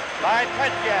side by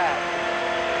Tretiak.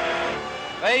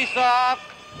 Face off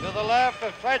to the left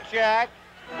of Tretiak.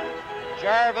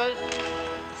 Jarvis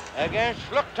against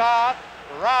Shlukov.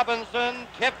 Robinson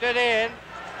tipped it in.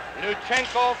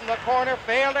 Luchenko from the corner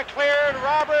failed to clear it.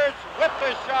 Roberts whipped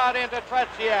a shot into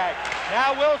Tretiak.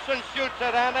 Now Wilson shoots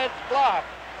it, and it's blocked.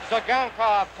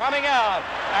 Zagankov coming out.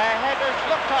 Ahead to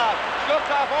Shlukov.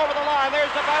 Shlukov over the line. There's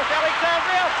the pass.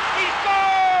 Alexandrov. He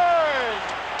scores!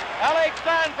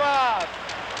 Alexandrov.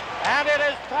 And it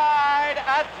is tied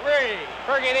at 3.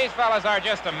 Fergie, these fellas are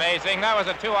just amazing. That was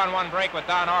a 2-on-1 break with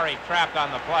Don Ory trapped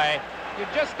on the play. You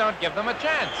just don't give them a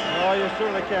chance. No, you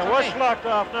certainly can't.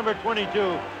 Washlockov, number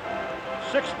 22.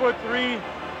 6'3",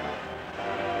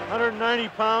 190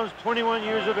 pounds, 21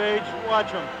 years of age.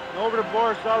 Watch him. And over to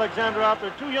Boris Alexandrov,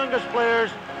 their 2 youngest players,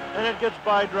 and it gets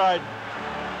by Dryden.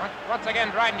 Once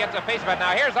again, Dryden gets a piece of it.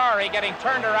 Now here's Ory getting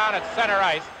turned around at center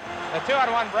ice. The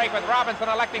 2-on-1 break with Robinson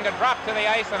electing to drop to the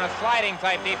ice in a sliding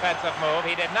type defensive move.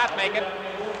 He did not make it.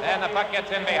 And the puck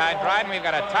gets in behind Dryden. We've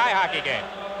got a tie hockey game.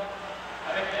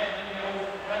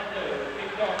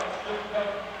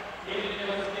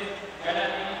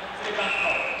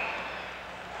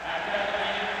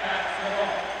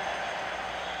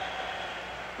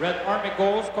 Red Army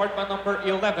goal scored by number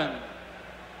 11,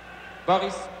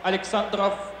 Boris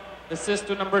Alexandrov. Assist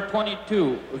to number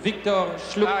 22, Victor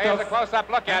Shluktov. Now here's a close-up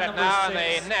look at it now in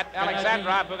the net.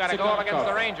 Alexandrov, who got a goal against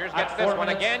the Rangers, gets this one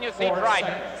again. You see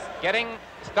Dryden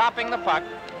stopping the puck,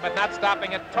 but not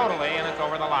stopping it totally, and it's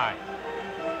over the line.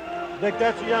 Dick,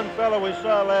 that's a young fellow we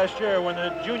saw last year when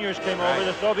the juniors came over,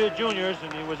 the Soviet juniors,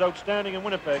 and he was outstanding in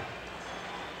Winnipeg.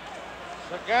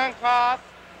 Sagankov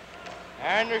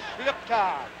and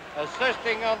Shluktov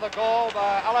assisting on the goal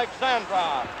by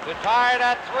Alexandrov to tie it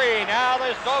at 3. Now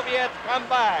the Soviets come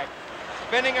back,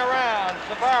 spinning around.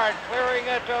 Savard clearing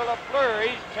it to Lafleur.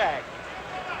 He's checked.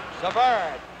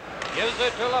 Savard gives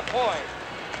it to Lapointe.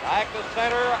 Back to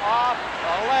center, off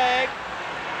the leg.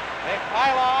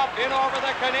 Mikhailov in over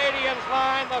the Canadiens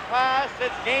line. The pass.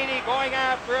 It's Gainey going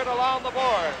after it along the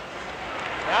board.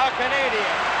 Now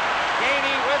Canadiens.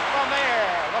 Gainey with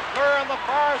Lemaire. Lafleur on the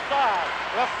far side.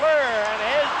 Lafleur and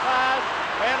his pass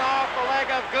went off the leg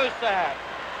of Gusev.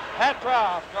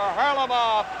 Petrov to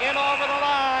Harlamov in over the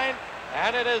line,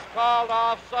 and it is called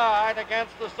offside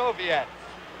against the Soviets.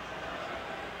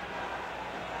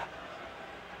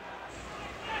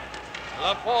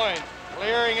 Lapointe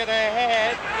clearing it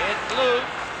ahead. It's loose.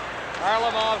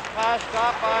 Harlamov's pass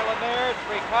stopped by Lemaire. It's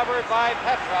recovered by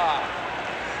Petrov.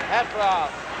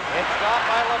 Petrov. It's stopped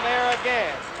by Lemaire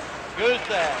again.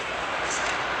 Gusev.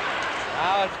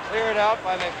 Now it's cleared out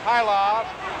by Mikhailov.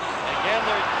 Again,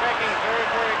 they're checking very,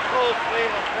 very closely.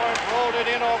 Lapointe rolled it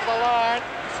in over the line.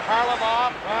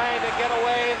 Harlamov trying to get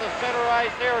away in the center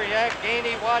ice area.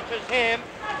 Gainey watches him.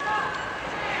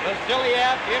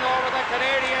 Vasiliev in over the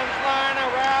Canadiens line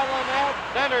around the net.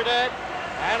 Centered it.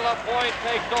 And Lapointe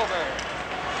takes over.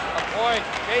 Lapointe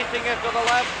chasing it to the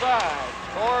left side.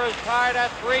 Score is tied at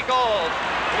 3 goals.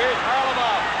 Here's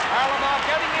Harlamov. Harlamov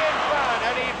getting in front,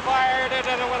 and he fired it,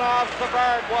 and it went off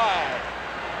Savard wide.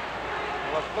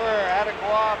 Lafleur had to go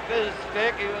off his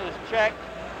stick. He was checked.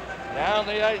 Down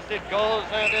the ice it goes,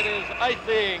 and it is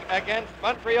icing against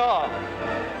Montreal.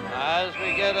 As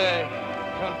we get a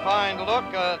confined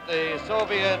look at the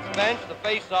Soviets bench, the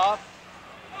face-off.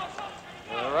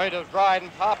 To the right of Dryden,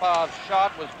 Popov's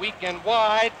shot was weak and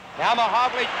wide. Now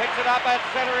Mahovlich picks it up at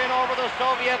center in over the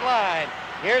Soviet line.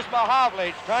 Here's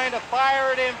Mahovlich trying to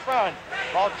fire it in front.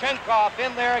 Volchenkov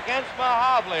in there against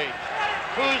Mahovlich.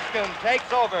 Kuzkin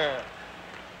takes over.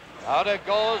 Out it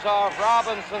goes off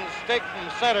Robinson's stick from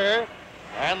center.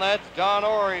 And that's Don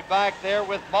Ory back there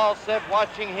with Malsev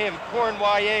watching him.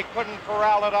 Cournoyer couldn't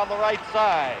corral it on the right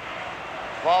side.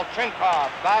 Volchenkov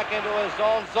back into his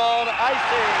own zone,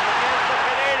 icing against the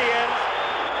Canadiens,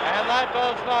 and that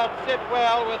does not sit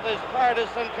well with this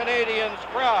partisan Canadiens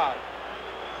crowd.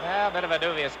 Yeah, a bit of a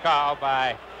dubious call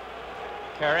by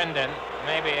Karindin.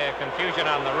 Maybe a confusion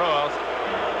on the rules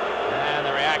and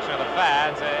the reaction of the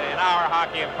fans. In our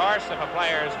hockey, of course, if a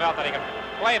player has felt that he can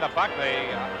play the puck,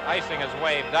 the icing is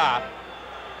waved off,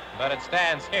 but it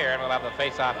stands here, and we'll have the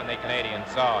face-off in the Canadian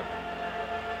zone.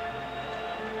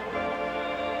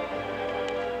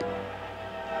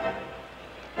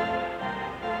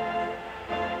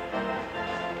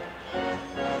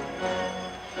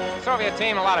 Soviet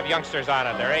team, a lot of youngsters on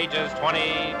it. Their ages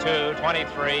 22,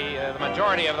 23. The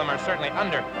majority of them are certainly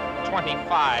under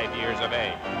 25 years of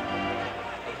age.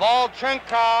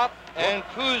 Volchenkov and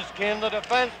Kuzkin, the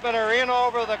defensemen, are in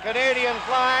over the Canadiens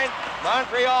line.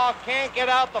 Montreal can't get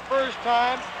out the first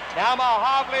time. Now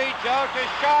Mahovlich out to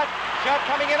shot. Shot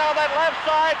coming in on that left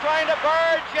side, trying to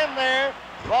barge in there.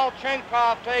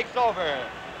 Volchenkov takes over.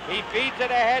 He feeds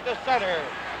it ahead to center.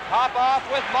 Popov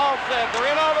with Malsev.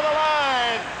 They're in over the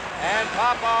line. And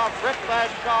Popov ripped that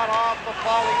shot off the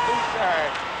falling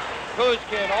Bouchard.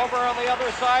 Kuzkin over on the other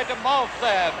side to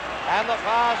Malsev. And the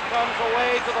pass comes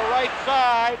away to the right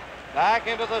side, back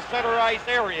into the center ice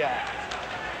area.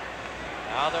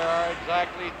 Now there are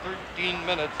exactly 13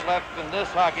 minutes left in this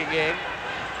hockey game.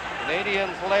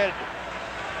 Canadiens led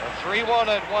 3-1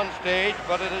 at one stage,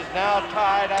 but it is now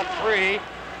tied at 3.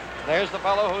 There's the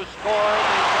fellow who scored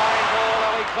the tying goal,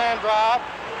 Alexandrov.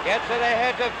 Gets it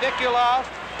ahead to Vikulov.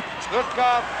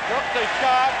 Gutkov took the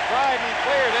shot. Dryden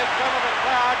cleared it. Some of the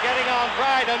crowd getting on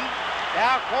Dryden.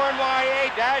 Now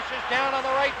Cournoyer dashes down on the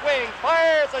right wing.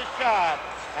 Fires the shot.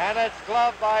 And it's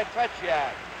gloved by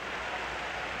Tretiak.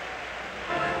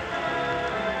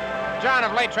 John,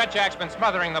 of late, Tretiak's been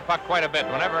smothering the puck quite a bit.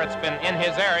 Whenever it's been in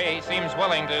his area, he seems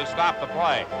willing to stop the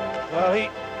play. Well,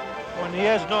 when he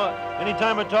has no any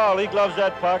time at all, he gloves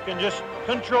that puck and just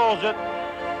controls it,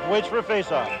 waits for a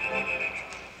face-off.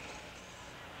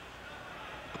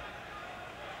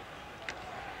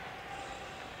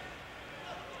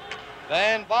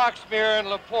 Van Boxmeer and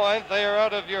Lapointe, they are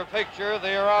out of your picture.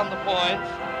 They are on the points.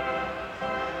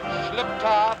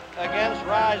 Sliptop against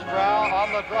Risebrow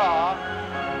on the draw.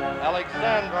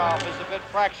 Alexandrov is a bit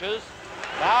fractious.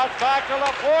 Now it's back to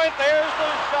Lapointe. There's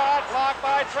the shot. Blocked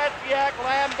by Tretiak.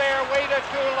 Lambert waited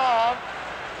too long.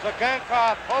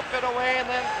 Sagankov poked it away and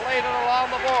then played it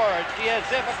along the boards. He has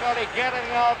difficulty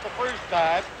getting out the first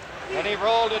time, and he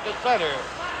rolled it to center.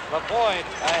 Lapointe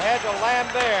ahead to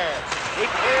Lambert. He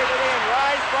cleared it in.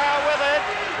 Risebrow with it.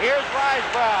 Here's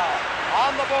Risebrow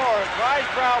on the board.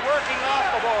 Risebrow working off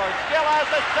the board. Still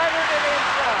has it centered and in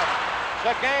front.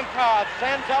 Sagankov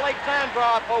sends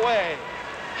Alexandrov away.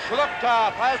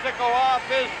 Shluptov has to go off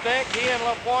his stick. He and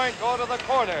Lapointe go to the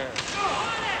corner.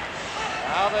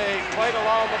 Now they fight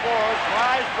along the boards.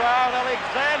 Risebrow and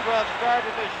Alexandrov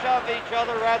started to shove each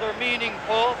other, rather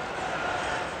meaningful.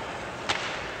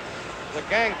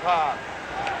 Sagankov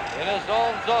in his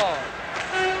own zone.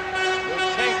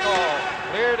 Yushchenko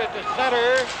cleared it to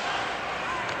center.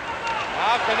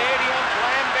 Now Canadians,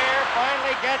 Lambert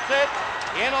finally gets it.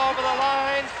 In over the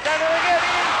line, centering it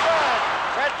in front.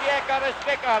 Tretiak got a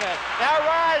stick on it. Now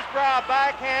Risebrow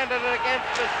backhanded it against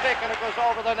the stick and it goes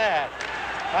over the net.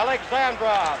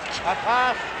 Alexandrov, a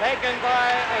pass taken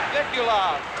by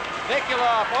Vikulov.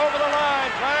 Vikulov over the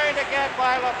line, trying to get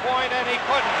by Lapointe, and he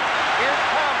couldn't. Here's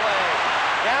Tremblay.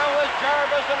 Down with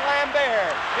Jarvis and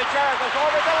Lambert. To Jarvis,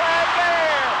 over to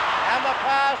Lambert. And the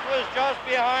pass was just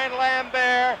behind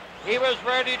Lambert. He was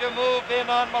ready to move in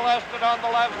unmolested on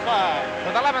the left side.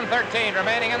 With 11:13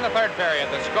 remaining in the third period,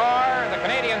 the score, the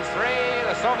Canadians 3,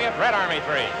 the Soviet Red Army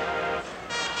 3.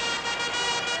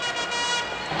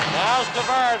 Now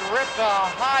Savard ripped a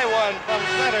high one from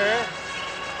center.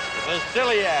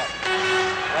 Vasiliak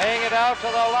laying it out to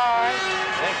the line.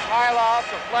 Mikhailov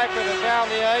deflected it down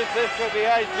the ice. This could be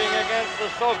icing against the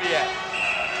Soviets.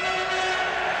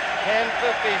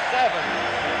 10:57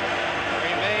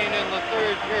 remain in the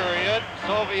third period.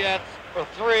 Soviets for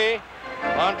 3.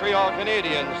 Montreal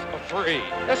Canadiens for 3.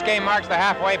 This game marks the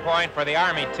halfway point for the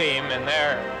Army team in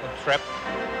their trip.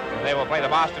 They will play the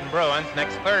Boston Bruins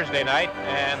next Thursday night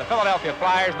and the Philadelphia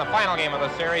Flyers in the final game of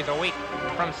the series a week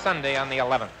from Sunday on the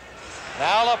 11th.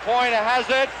 Now Lapointe has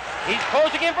it. He's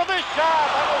posing in for the shot.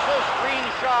 That was a screen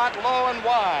shot, low and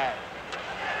wide.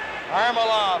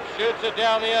 Armalov shoots it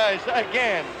down the ice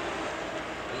again.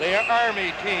 The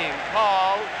Army team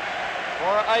called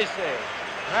for icing.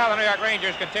 Well, the New York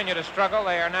Rangers continue to struggle.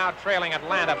 They are now trailing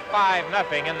Atlanta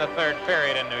 5-0 in the third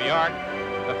period in New York.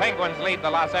 The Penguins lead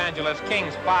the Los Angeles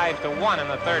Kings 5-1 in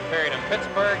the third period in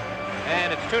Pittsburgh.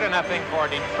 And it's 2-0 for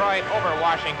Detroit over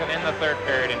Washington in the third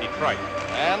period in Detroit.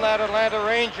 And that Atlanta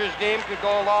Rangers game could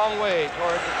go a long way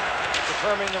toward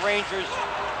determining the Rangers'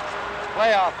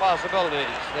 playoff possibilities.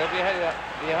 They'll be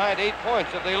behind 8 points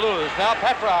if they lose. Now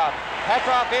Petrov.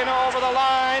 Petrov in over the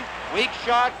line. Weak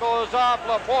shot goes off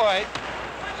Lapointe.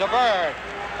 Savard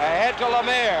ahead to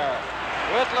Lemaire.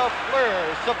 With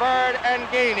Lafleur, Savard, and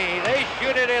Gainey. They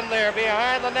shoot it in there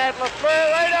behind the net.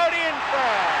 Lafleur right out in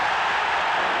front.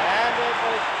 And it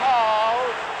was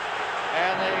called.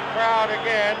 And the crowd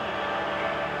again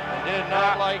did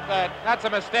not like that. That's a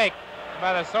mistake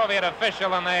by the Soviet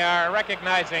official, and they are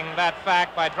recognizing that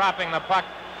fact by dropping the puck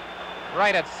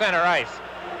right at center ice.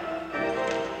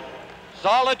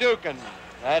 Solidukin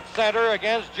at center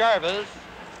against Jarvis.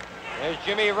 There's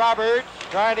Jimmy Roberts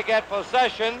trying to get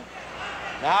possession.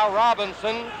 Now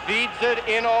Robinson feeds it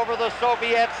in over the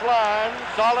Soviets line.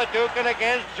 Solidukin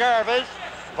against Jarvis.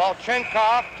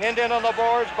 Volchenkov pinned in on the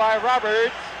boards by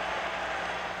Roberts.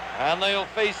 And they'll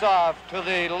face off to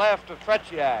the left of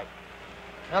Tretiak.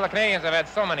 Well, the Canadians have had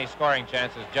so many scoring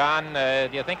chances, John.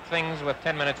 Do you think things with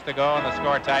 10 minutes to go and the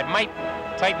score tied might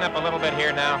tighten up a little bit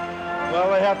here now?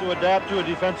 Well, they have to adapt to a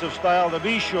defensive style to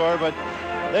be sure, but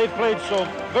they've played so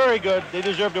very good, they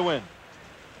deserve to win.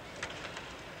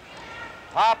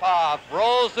 Popov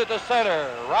rolls it to center.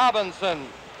 Robinson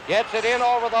gets it in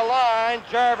over the line.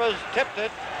 Jarvis tipped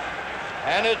it.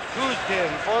 And it's Kuzkin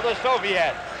for the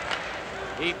Soviets.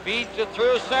 He feeds it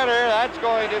through center. That's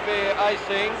going to be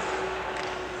icing.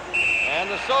 And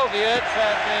the Soviets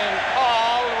have been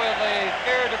called with a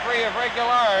fair degree of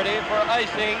regularity for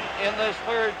icing in this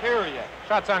third period.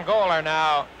 Shots on goal are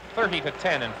now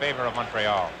 30-10 in favor of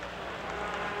Montreal.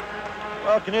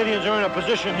 Well, Canadians are in a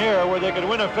position here where they could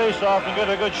win a face-off and get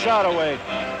a good shot away.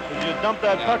 If you dump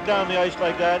that puck down the ice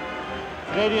like that,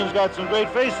 Canadians got some great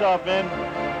face-off men,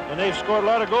 and they've scored a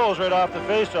lot of goals right off the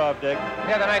face-off, Dick.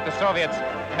 The other night, the Soviets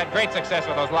had great success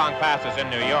with those long passes in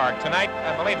New York. Tonight,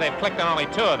 I believe they've clicked on only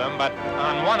 2 of them, but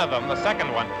on one of them, the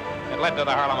second one, it led to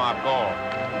the Harlamov goal.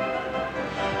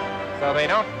 So they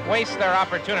don't waste their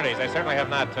opportunities. They certainly have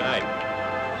not tonight.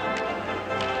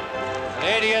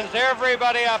 Canadians,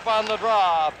 everybody up on the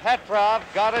draw. Petrov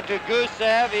got it to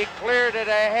Gusev. He cleared it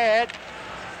ahead.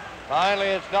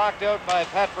 Finally, it's knocked out by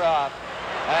Petrov.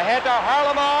 Ahead to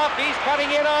Harlamov. He's cutting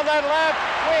in on that left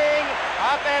wing.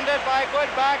 Upended by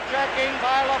good back-checking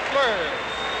by Lafleur.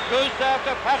 Gusev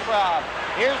to Petrov.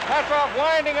 Here's Petrov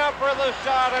winding up for the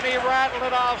shot, and he rattled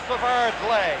it off Savard's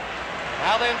leg.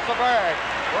 Now then Savard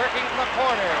working from the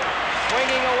corner,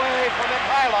 swinging away from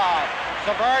Mikhailov.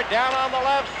 Savard down on the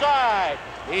left side.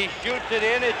 He shoots it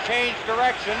in. It changed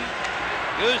direction.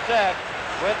 Gusev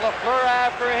with Lafleur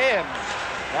after him.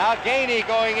 Now Gainey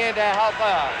going in to help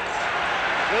out.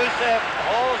 Gusev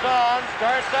holds on,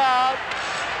 starts out,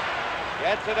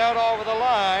 gets it out over the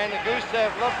line.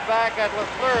 Gusev looks back at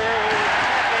Lafleur, who's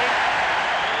checking.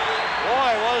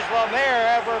 Boy, was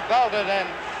Lemaire ever belted, and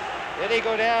did he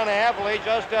go down heavily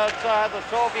just outside the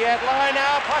Soviet line.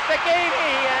 Now puck to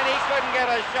Gainey, and he couldn't get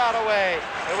a shot away.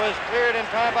 It was cleared in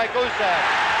time by Gusev.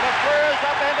 Lafleur is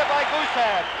upended by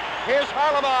Gusev. Here's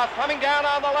Harlamov coming down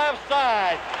on the left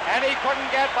side, and he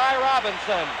couldn't get by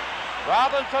Robinson.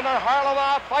 Robinson and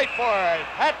Harlamov fight for it.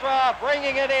 Petrov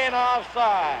bringing it in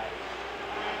offside.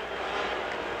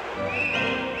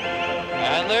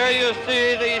 And there you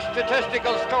see the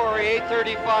statistical story.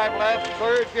 8:35 left,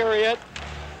 third period.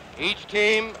 Each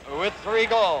team with 3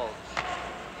 goals.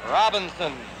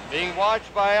 Robinson being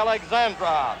watched by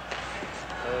Alexandrov.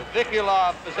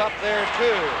 Vikulov is up there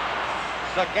too.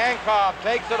 Sagankov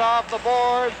takes it off the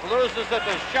boards, loses it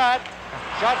to Shutt.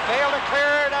 Shutt failed to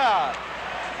clear it out.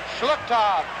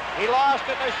 Schluchthoff, he lost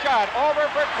it to Shutt. Over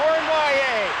for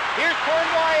Cournoyer. Here's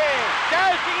Cournoyer.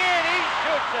 Dashing in, he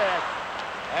shoots it.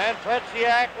 And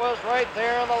Tretiak was right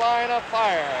there in the line of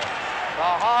fire.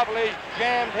 Mahovlich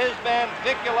jammed his man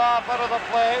Vikulov out of the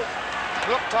play.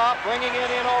 Schluchthoff bringing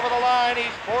it in over the line.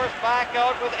 He's forced back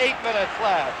out with 8 minutes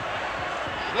left.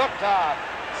 Schluchthoff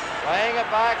playing it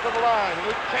back to the line.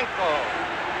 Luchenko.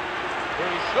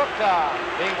 Here's Schluchthoff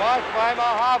being watched by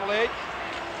Mahovlich.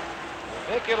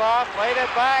 Vikulov played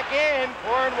it back in.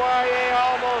 Cournoyer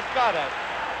almost got it.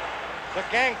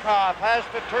 Sagankov has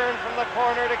to turn from the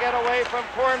corner to get away from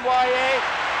Cournoyer.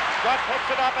 Shutt picks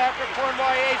it up after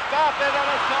Cournoyer stopped it, and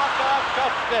it's knocked off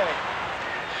Shutt's stick.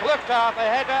 Schluchthoff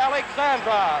ahead to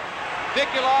Alexandrov.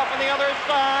 Vikulov on the other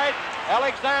side.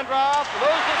 Alexandrov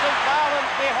loses his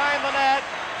balance behind the net,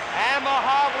 and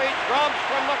Mahovlich jumps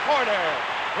from the corner.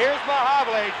 Here's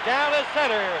Mahovlich down to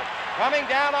center. Coming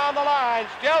down on the line,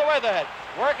 still with it,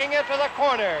 working it to the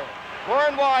corner.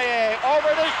 Cournoyer over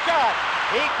to Shutt.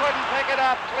 He couldn't pick it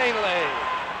up cleanly.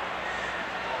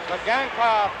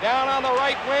 Sagankov down on the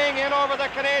right wing, in over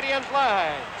the Canadiens'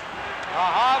 line.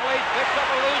 Mahovlich picks up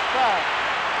a loose puck.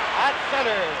 At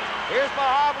center, here's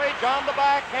Mahovlich on the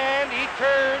backhand. He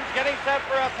turns, getting set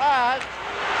for a pass.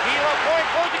 Gila Point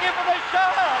closing in for the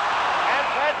shot. And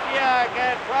Tretiak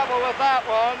had trouble with that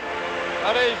one.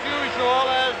 But as usual,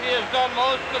 as he has done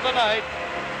most of the night,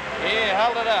 he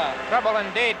held it up. Trouble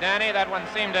indeed, Danny. That one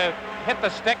seemed to hit the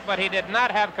stick, but he did not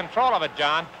have control of it,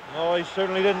 John. No, he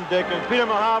certainly didn't, Dick. And Peter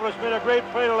Mahovlich made a great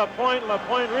play to LaPointe.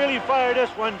 LaPointe really fired this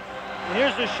one. And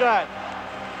here's the shot.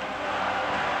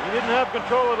 He didn't have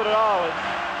control of it at all.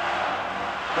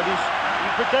 But he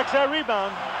protects that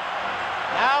rebound.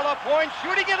 Now LaPointe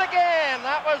shooting it again.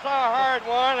 That was a hard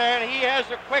one, and he has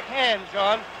a quick hand,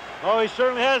 John. Oh, he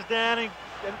certainly has, Dan.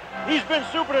 He's been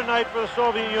super tonight for the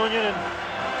Soviet Union, and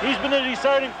he's been a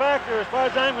deciding factor as far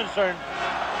as I'm concerned.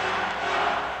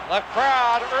 The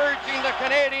crowd urging the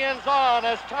Canadians on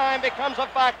as time becomes a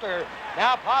factor.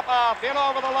 Now Popov in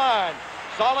over the line.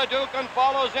 Solidukin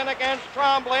follows in against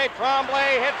Tremblay.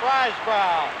 Tremblay hit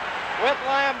Risebrow with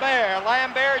Lambert.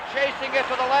 Lambert chasing it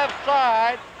to the left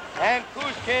side, and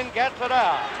Kuskin gets it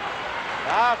out.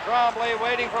 Now Tremblay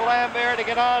waiting for Lambert to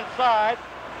get onside.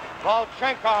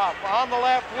 Volchenkov on the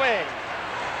left wing.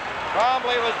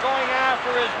 Tremblay was going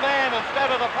after his man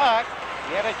instead of the puck.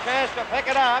 He had a chance to pick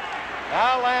it up.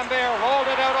 Now Lambert rolled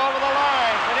it out over the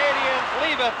line. Canadians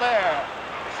leave it there.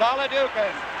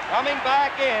 Solidukin coming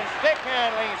back in. Stick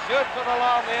handling, shoots it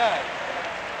along the ice.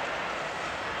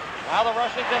 Now the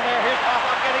Russians in there. Here's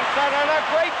Popov getting set, and a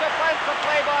great defensive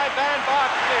play by Van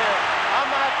Boxmeer on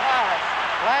that pass.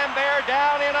 Lambert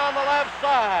down in on the left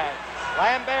side.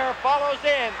 Lambert follows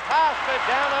in, passed it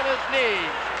down on his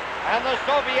knees, and the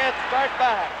Soviets start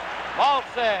back.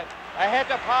 Maltsev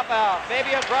ahead to Popov,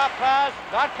 maybe a drop pass,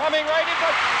 not coming right into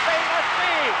stainless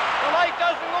speed. The light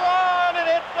doesn't go on, and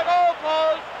hits the goal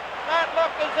post. That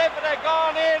looked as if it had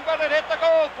gone in, but it hit the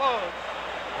goal post.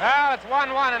 Well, it's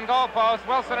 1-1 in goalpost.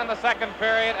 Wilson in the second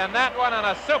period, and that one on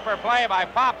a super play by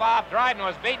Popoff. Dryden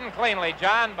was beaten cleanly,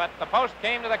 John, but the post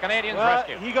came to the Canadiens'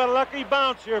 rescue. He got a lucky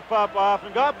bounce here, Popoff,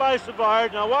 and got by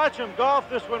Savard. Now watch him golf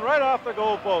this one right off the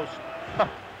goalpost.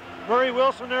 Murray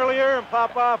Wilson earlier and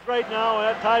Popoff right now, and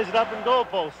that ties it up in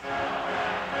goalpost.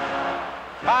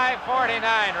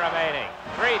 5:49 remaining.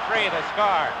 3-3 the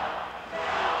score.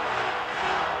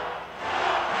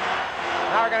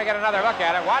 Now we're going to get another look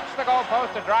at it. Watch the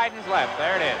goalpost to Dryden's left.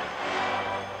 There it is.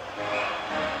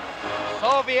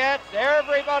 Soviets,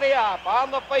 everybody up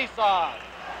on the face-off.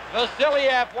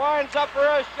 Vasiliev winds up for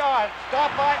a shot.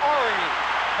 Stopped by Ori.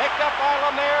 Picked up by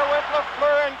Lemaire with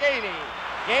Lafleur and Gainey.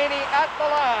 Gainey at the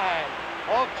line.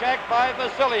 Poke check by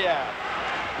Vasiliev.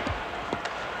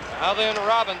 Now then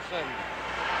Robinson.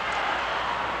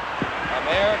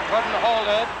 Lemaire couldn't hold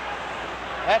it.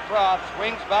 Petrov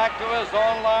swings back to his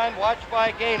own line, watched by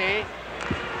Gainey.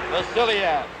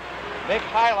 Vasiliev.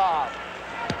 Mikhailov.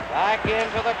 Back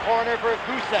into the corner for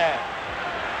Gusev.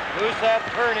 Gusev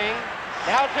turning.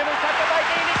 Now it's intercepted by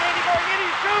Gainey. Gainey going in,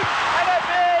 he shoots, and a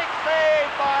big save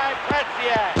by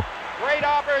Tretiak. Great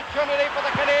opportunity for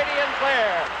the Canadiens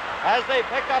there as they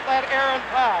pick up that errant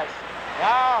pass.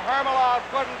 Now Hermelov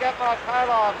couldn't get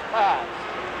Mikhailov's pass.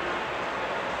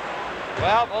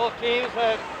 Well, both teams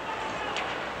had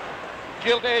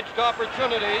gilt-edged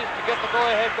opportunities to get the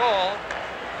go-ahead goal.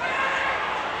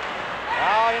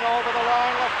 Now in over the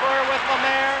line, Lafleur with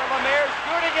Lemaire. Lemaire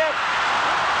shooting it.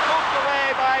 Scooped away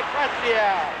by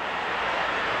Tretiak.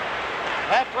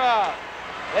 Petrov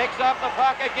picks up the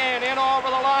puck again, in over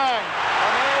the line.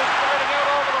 Lemaire starting out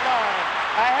over the line.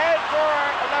 Ahead for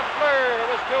Lafleur. It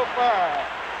was too far.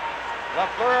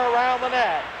 Lafleur around the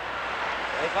net.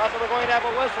 They thought they were going to have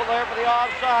a whistle there for the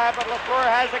offside, but Lafleur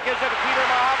has it, gives it to Peter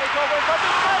Mahovlich over in front of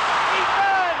the net. He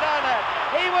done it.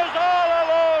 He was all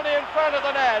alone in front of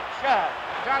the net. Shot.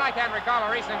 John, I can't recall a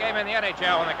recent game in the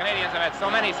NHL when the Canadiens have had so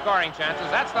many scoring chances.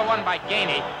 That's the one by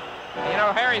Gainey. You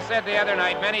know, Harry said the other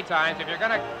night many times, if you're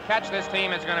going to catch this team,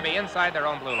 it's going to be inside their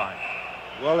own blue line.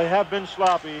 Well, they have been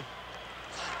sloppy.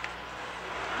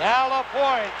 Now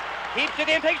Lapointe keeps it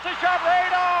in, takes the shot right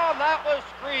on. That was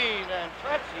screened, and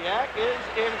Tretiak is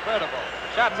incredible.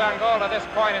 Shots on goal to this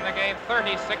point in the game,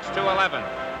 36-11.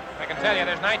 I can tell you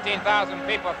there's 19,000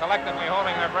 people collectively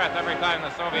holding their breath every time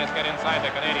the Soviets get inside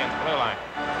the Canadiens' blue line.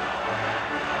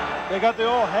 They got the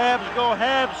old Habs go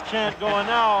Habs chant going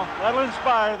now. That'll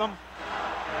inspire them.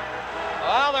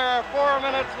 Well, there are 4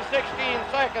 minutes and 16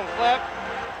 seconds left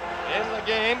in the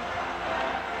game.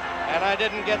 And I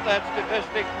didn't get that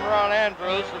statistic from Ron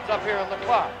Andrews. It's up here on the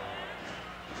clock.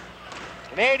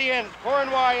 Canadiens,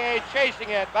 Cournoyer chasing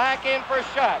it. Back in for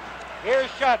Shutt. Here's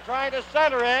Shutt trying to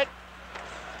center it.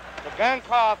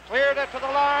 Gankov cleared it to the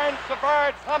line.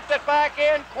 Savard pumped it back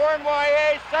in.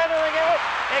 Cournoyer centering it.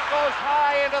 It goes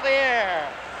high into the air.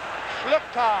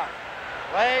 Shlukov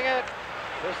playing it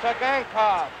to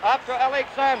Sagankov. Up to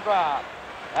Alexandrov.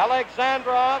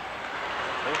 Alexandrov.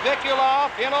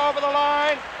 Vikulov in over the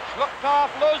line. Shlukov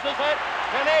loses it.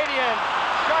 Canadian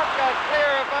shot got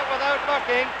clear of it without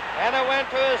looking, and it went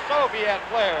to a Soviet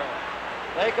player.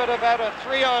 They could have had a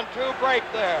 3-on-2 break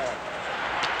there.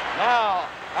 Now,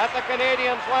 at the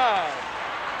Canadiens line,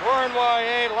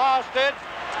 Cournoyer lost it.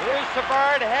 Here's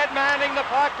Savard head-manning the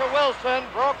puck to Wilson,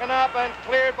 broken up and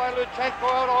cleared by Luchenko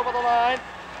out over the line.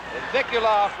 And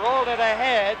Vikulov rolled it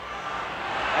ahead,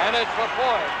 and it's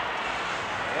Lapointe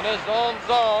in his own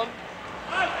zone.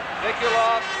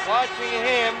 Vikulov watching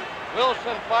him.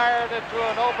 Wilson fired it to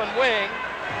an open wing.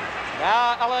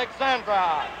 Now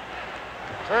Alexandrov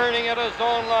turning at his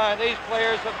own line. These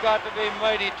players have got to be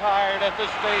mighty tired at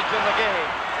this stage in the game.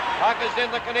 Puck is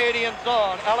in the Canadian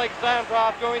zone.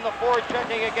 Alexandrov doing the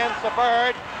forechecking against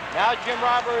Savard. Now Jim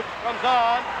Roberts comes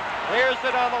on, clears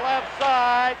it on the left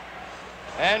side,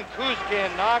 and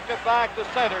Kuzkin knocked it back to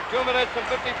center. 2 minutes and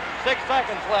 56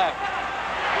 seconds left.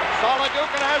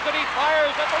 Solodukin has it, he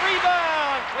fires at the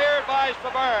rebound, cleared by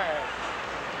Savard.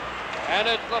 And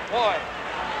it's Lapointe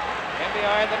in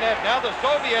behind the net. Now the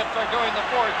Soviets are doing the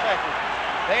forechecking.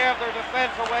 They have their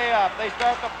defense away up. They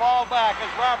start to fall back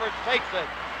as Roberts takes it.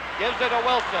 Gives it to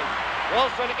Wilson.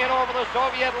 Wilson in over the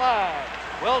Soviet line.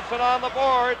 Wilson on the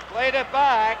board, played it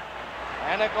back,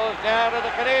 and it goes down to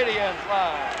the Canadiens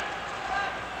line.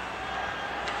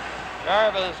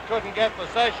 Jarvis couldn't get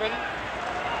possession.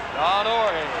 Don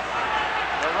Ori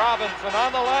to Robinson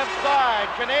on the left side.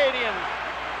 Canadiens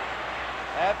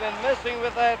have been missing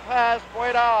with that pass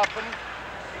quite often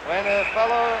when a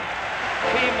fellow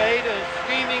teammate is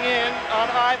steaming in on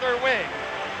either wing.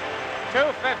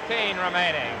 2:15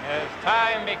 remaining as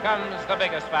time becomes the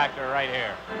biggest factor right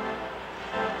here.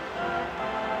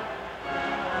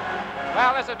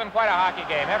 Well, this has been quite a hockey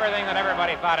game. Everything that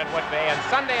everybody thought it would be. And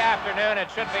Sunday afternoon, it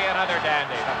should be another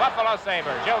dandy. The Buffalo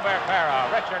Sabres, Gilbert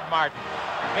Perreault, Richard Martin,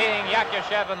 meeting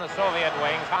Yakushev and the Soviet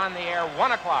Wings on the air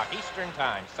 1 o'clock Eastern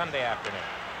Time, Sunday afternoon.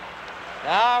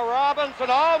 Now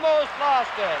Robinson almost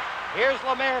lost it. Here's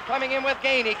Lemaire coming in with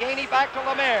Gainey. Gainey back to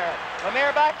Lemaire.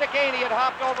 Lemaire back to Gainey. It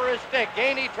hopped over his stick.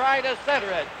 Gainey trying to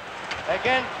center it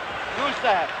against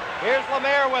Gusev. Here's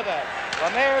Lemaire with it.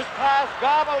 Lemaire's pass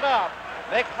gobbled up.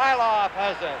 Mikhailov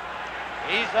has it.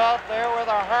 He's out there with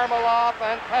a Harmelov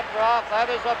and Petrov. That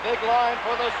is a big line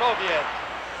for the Soviets.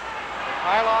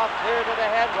 Mikhailov cleared it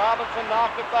ahead. Robinson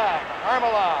knocked it back.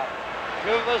 Harmelov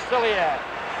to Vasiliev.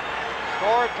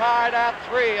 Score tied at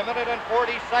 3. 1 minute and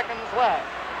 40 seconds left.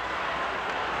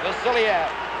 Vasiliev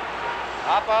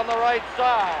up on the right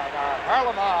side.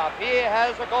 Harlamov, he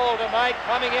has a goal tonight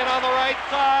coming in on the right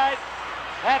side.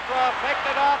 Petrov picked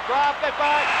it up, dropped it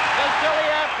back.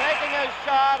 Vasiliev taking a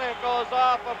shot. It goes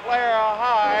off a player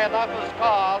high, and that was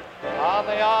called on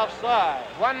the offside.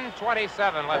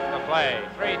 1:27 left to play.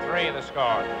 3-3 the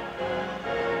score.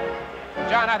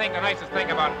 John, I think the nicest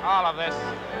thing about all of this,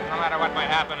 no matter what might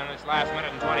happen in this last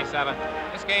minute and 27,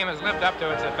 this game has lived up to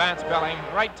its advanced billing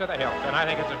right to the hilt, and I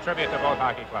think it's a tribute to both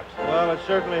hockey clubs. Well, it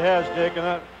certainly has, Dick,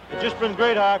 and it's just been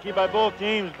great hockey by both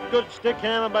teams. Good stick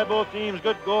handling by both teams.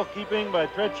 Good goalkeeping by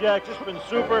Tretiak. Just been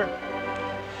super.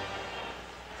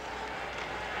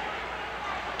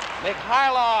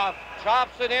 Mikhailov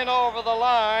chops it in over the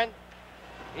line.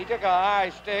 He took a high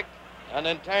stick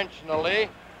unintentionally.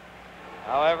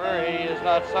 However, he is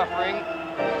not suffering.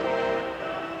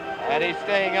 And he's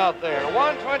staying out there.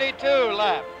 1:22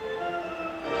 left.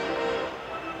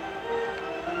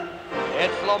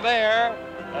 It's Lemaire,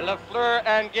 Lafleur,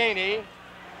 and Gainey.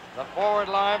 The forward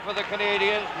line for the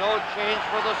Canadiens. No change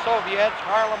for the Soviets.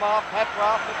 Harlamov,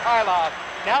 Petrov, Mikhailov.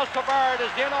 Now Savard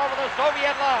is in over the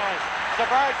Soviet line.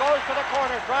 Savard goes to the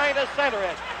corner, trying to center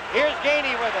it. Here's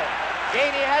Gainey with it.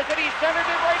 Gainey has it. He centered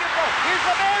it right in front. Here's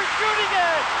Lemaire shooting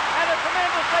it. And a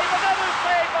tremendous save. Another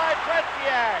save by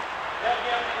Tretiak.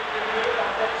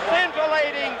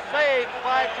 Scintillating save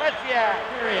by Tretiak.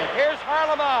 Here's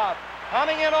Harlamov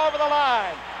coming in over the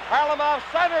line. Harlamov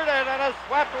centered it and is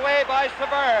swept away by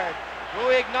Savard, who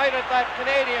ignited that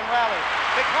Canadian rally.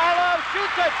 Mikhailov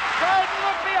shoots it. Dryden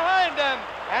looked behind him,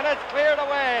 and it's cleared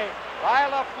away by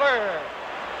Lafleur.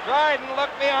 Dryden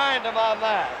looked behind him on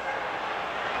that.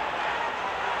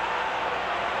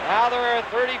 Now there are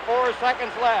 34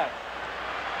 seconds left.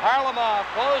 Harlamov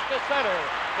goes to center.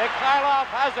 Mikhailov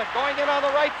has it, going in on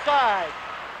the right side.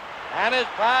 And his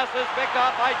pass is picked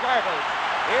up by Jarvis.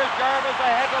 Here's Jarvis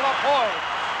ahead to Lapointe.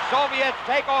 Soviets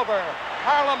take over.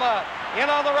 Harlamov in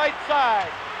on the right side,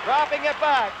 dropping it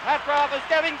back. Petrov is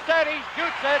getting set. He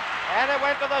shoots it, and it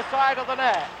went to the side of the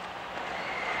net.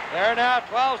 There are now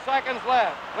 12 seconds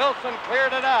left. Wilson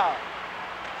cleared it out.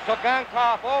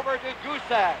 Sogankov over to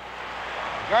Gusev.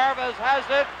 Jarvis has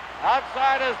it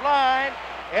outside his line.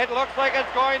 It looks like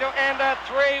it's going to end at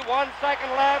 3. 1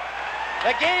 second left.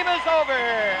 The game is over,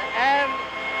 and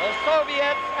the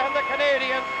Soviets and the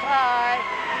Canadiens tie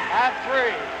at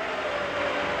 3.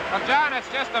 Well, John, it's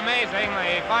just amazing.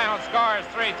 The final score is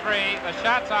 3-3. The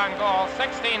shots on goal,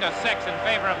 16-6 in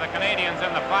favor of the Canadiens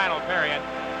in the final period.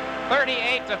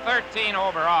 38-13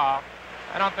 overall.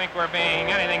 I don't think we're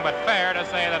being anything but fair to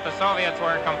say that the Soviets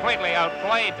were completely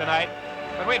outplayed tonight.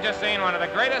 But we've just seen one of the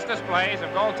greatest displays of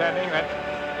goaltending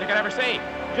that you could ever see.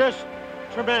 Just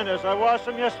tremendous. I watched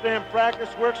him yesterday in practice,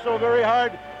 worked so very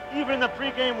hard, even in the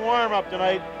pregame warm-up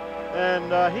tonight. And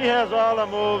he has all the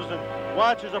moves and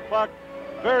watches a puck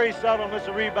very seldom lets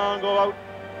a rebound go out.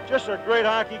 Just a great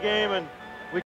hockey game, and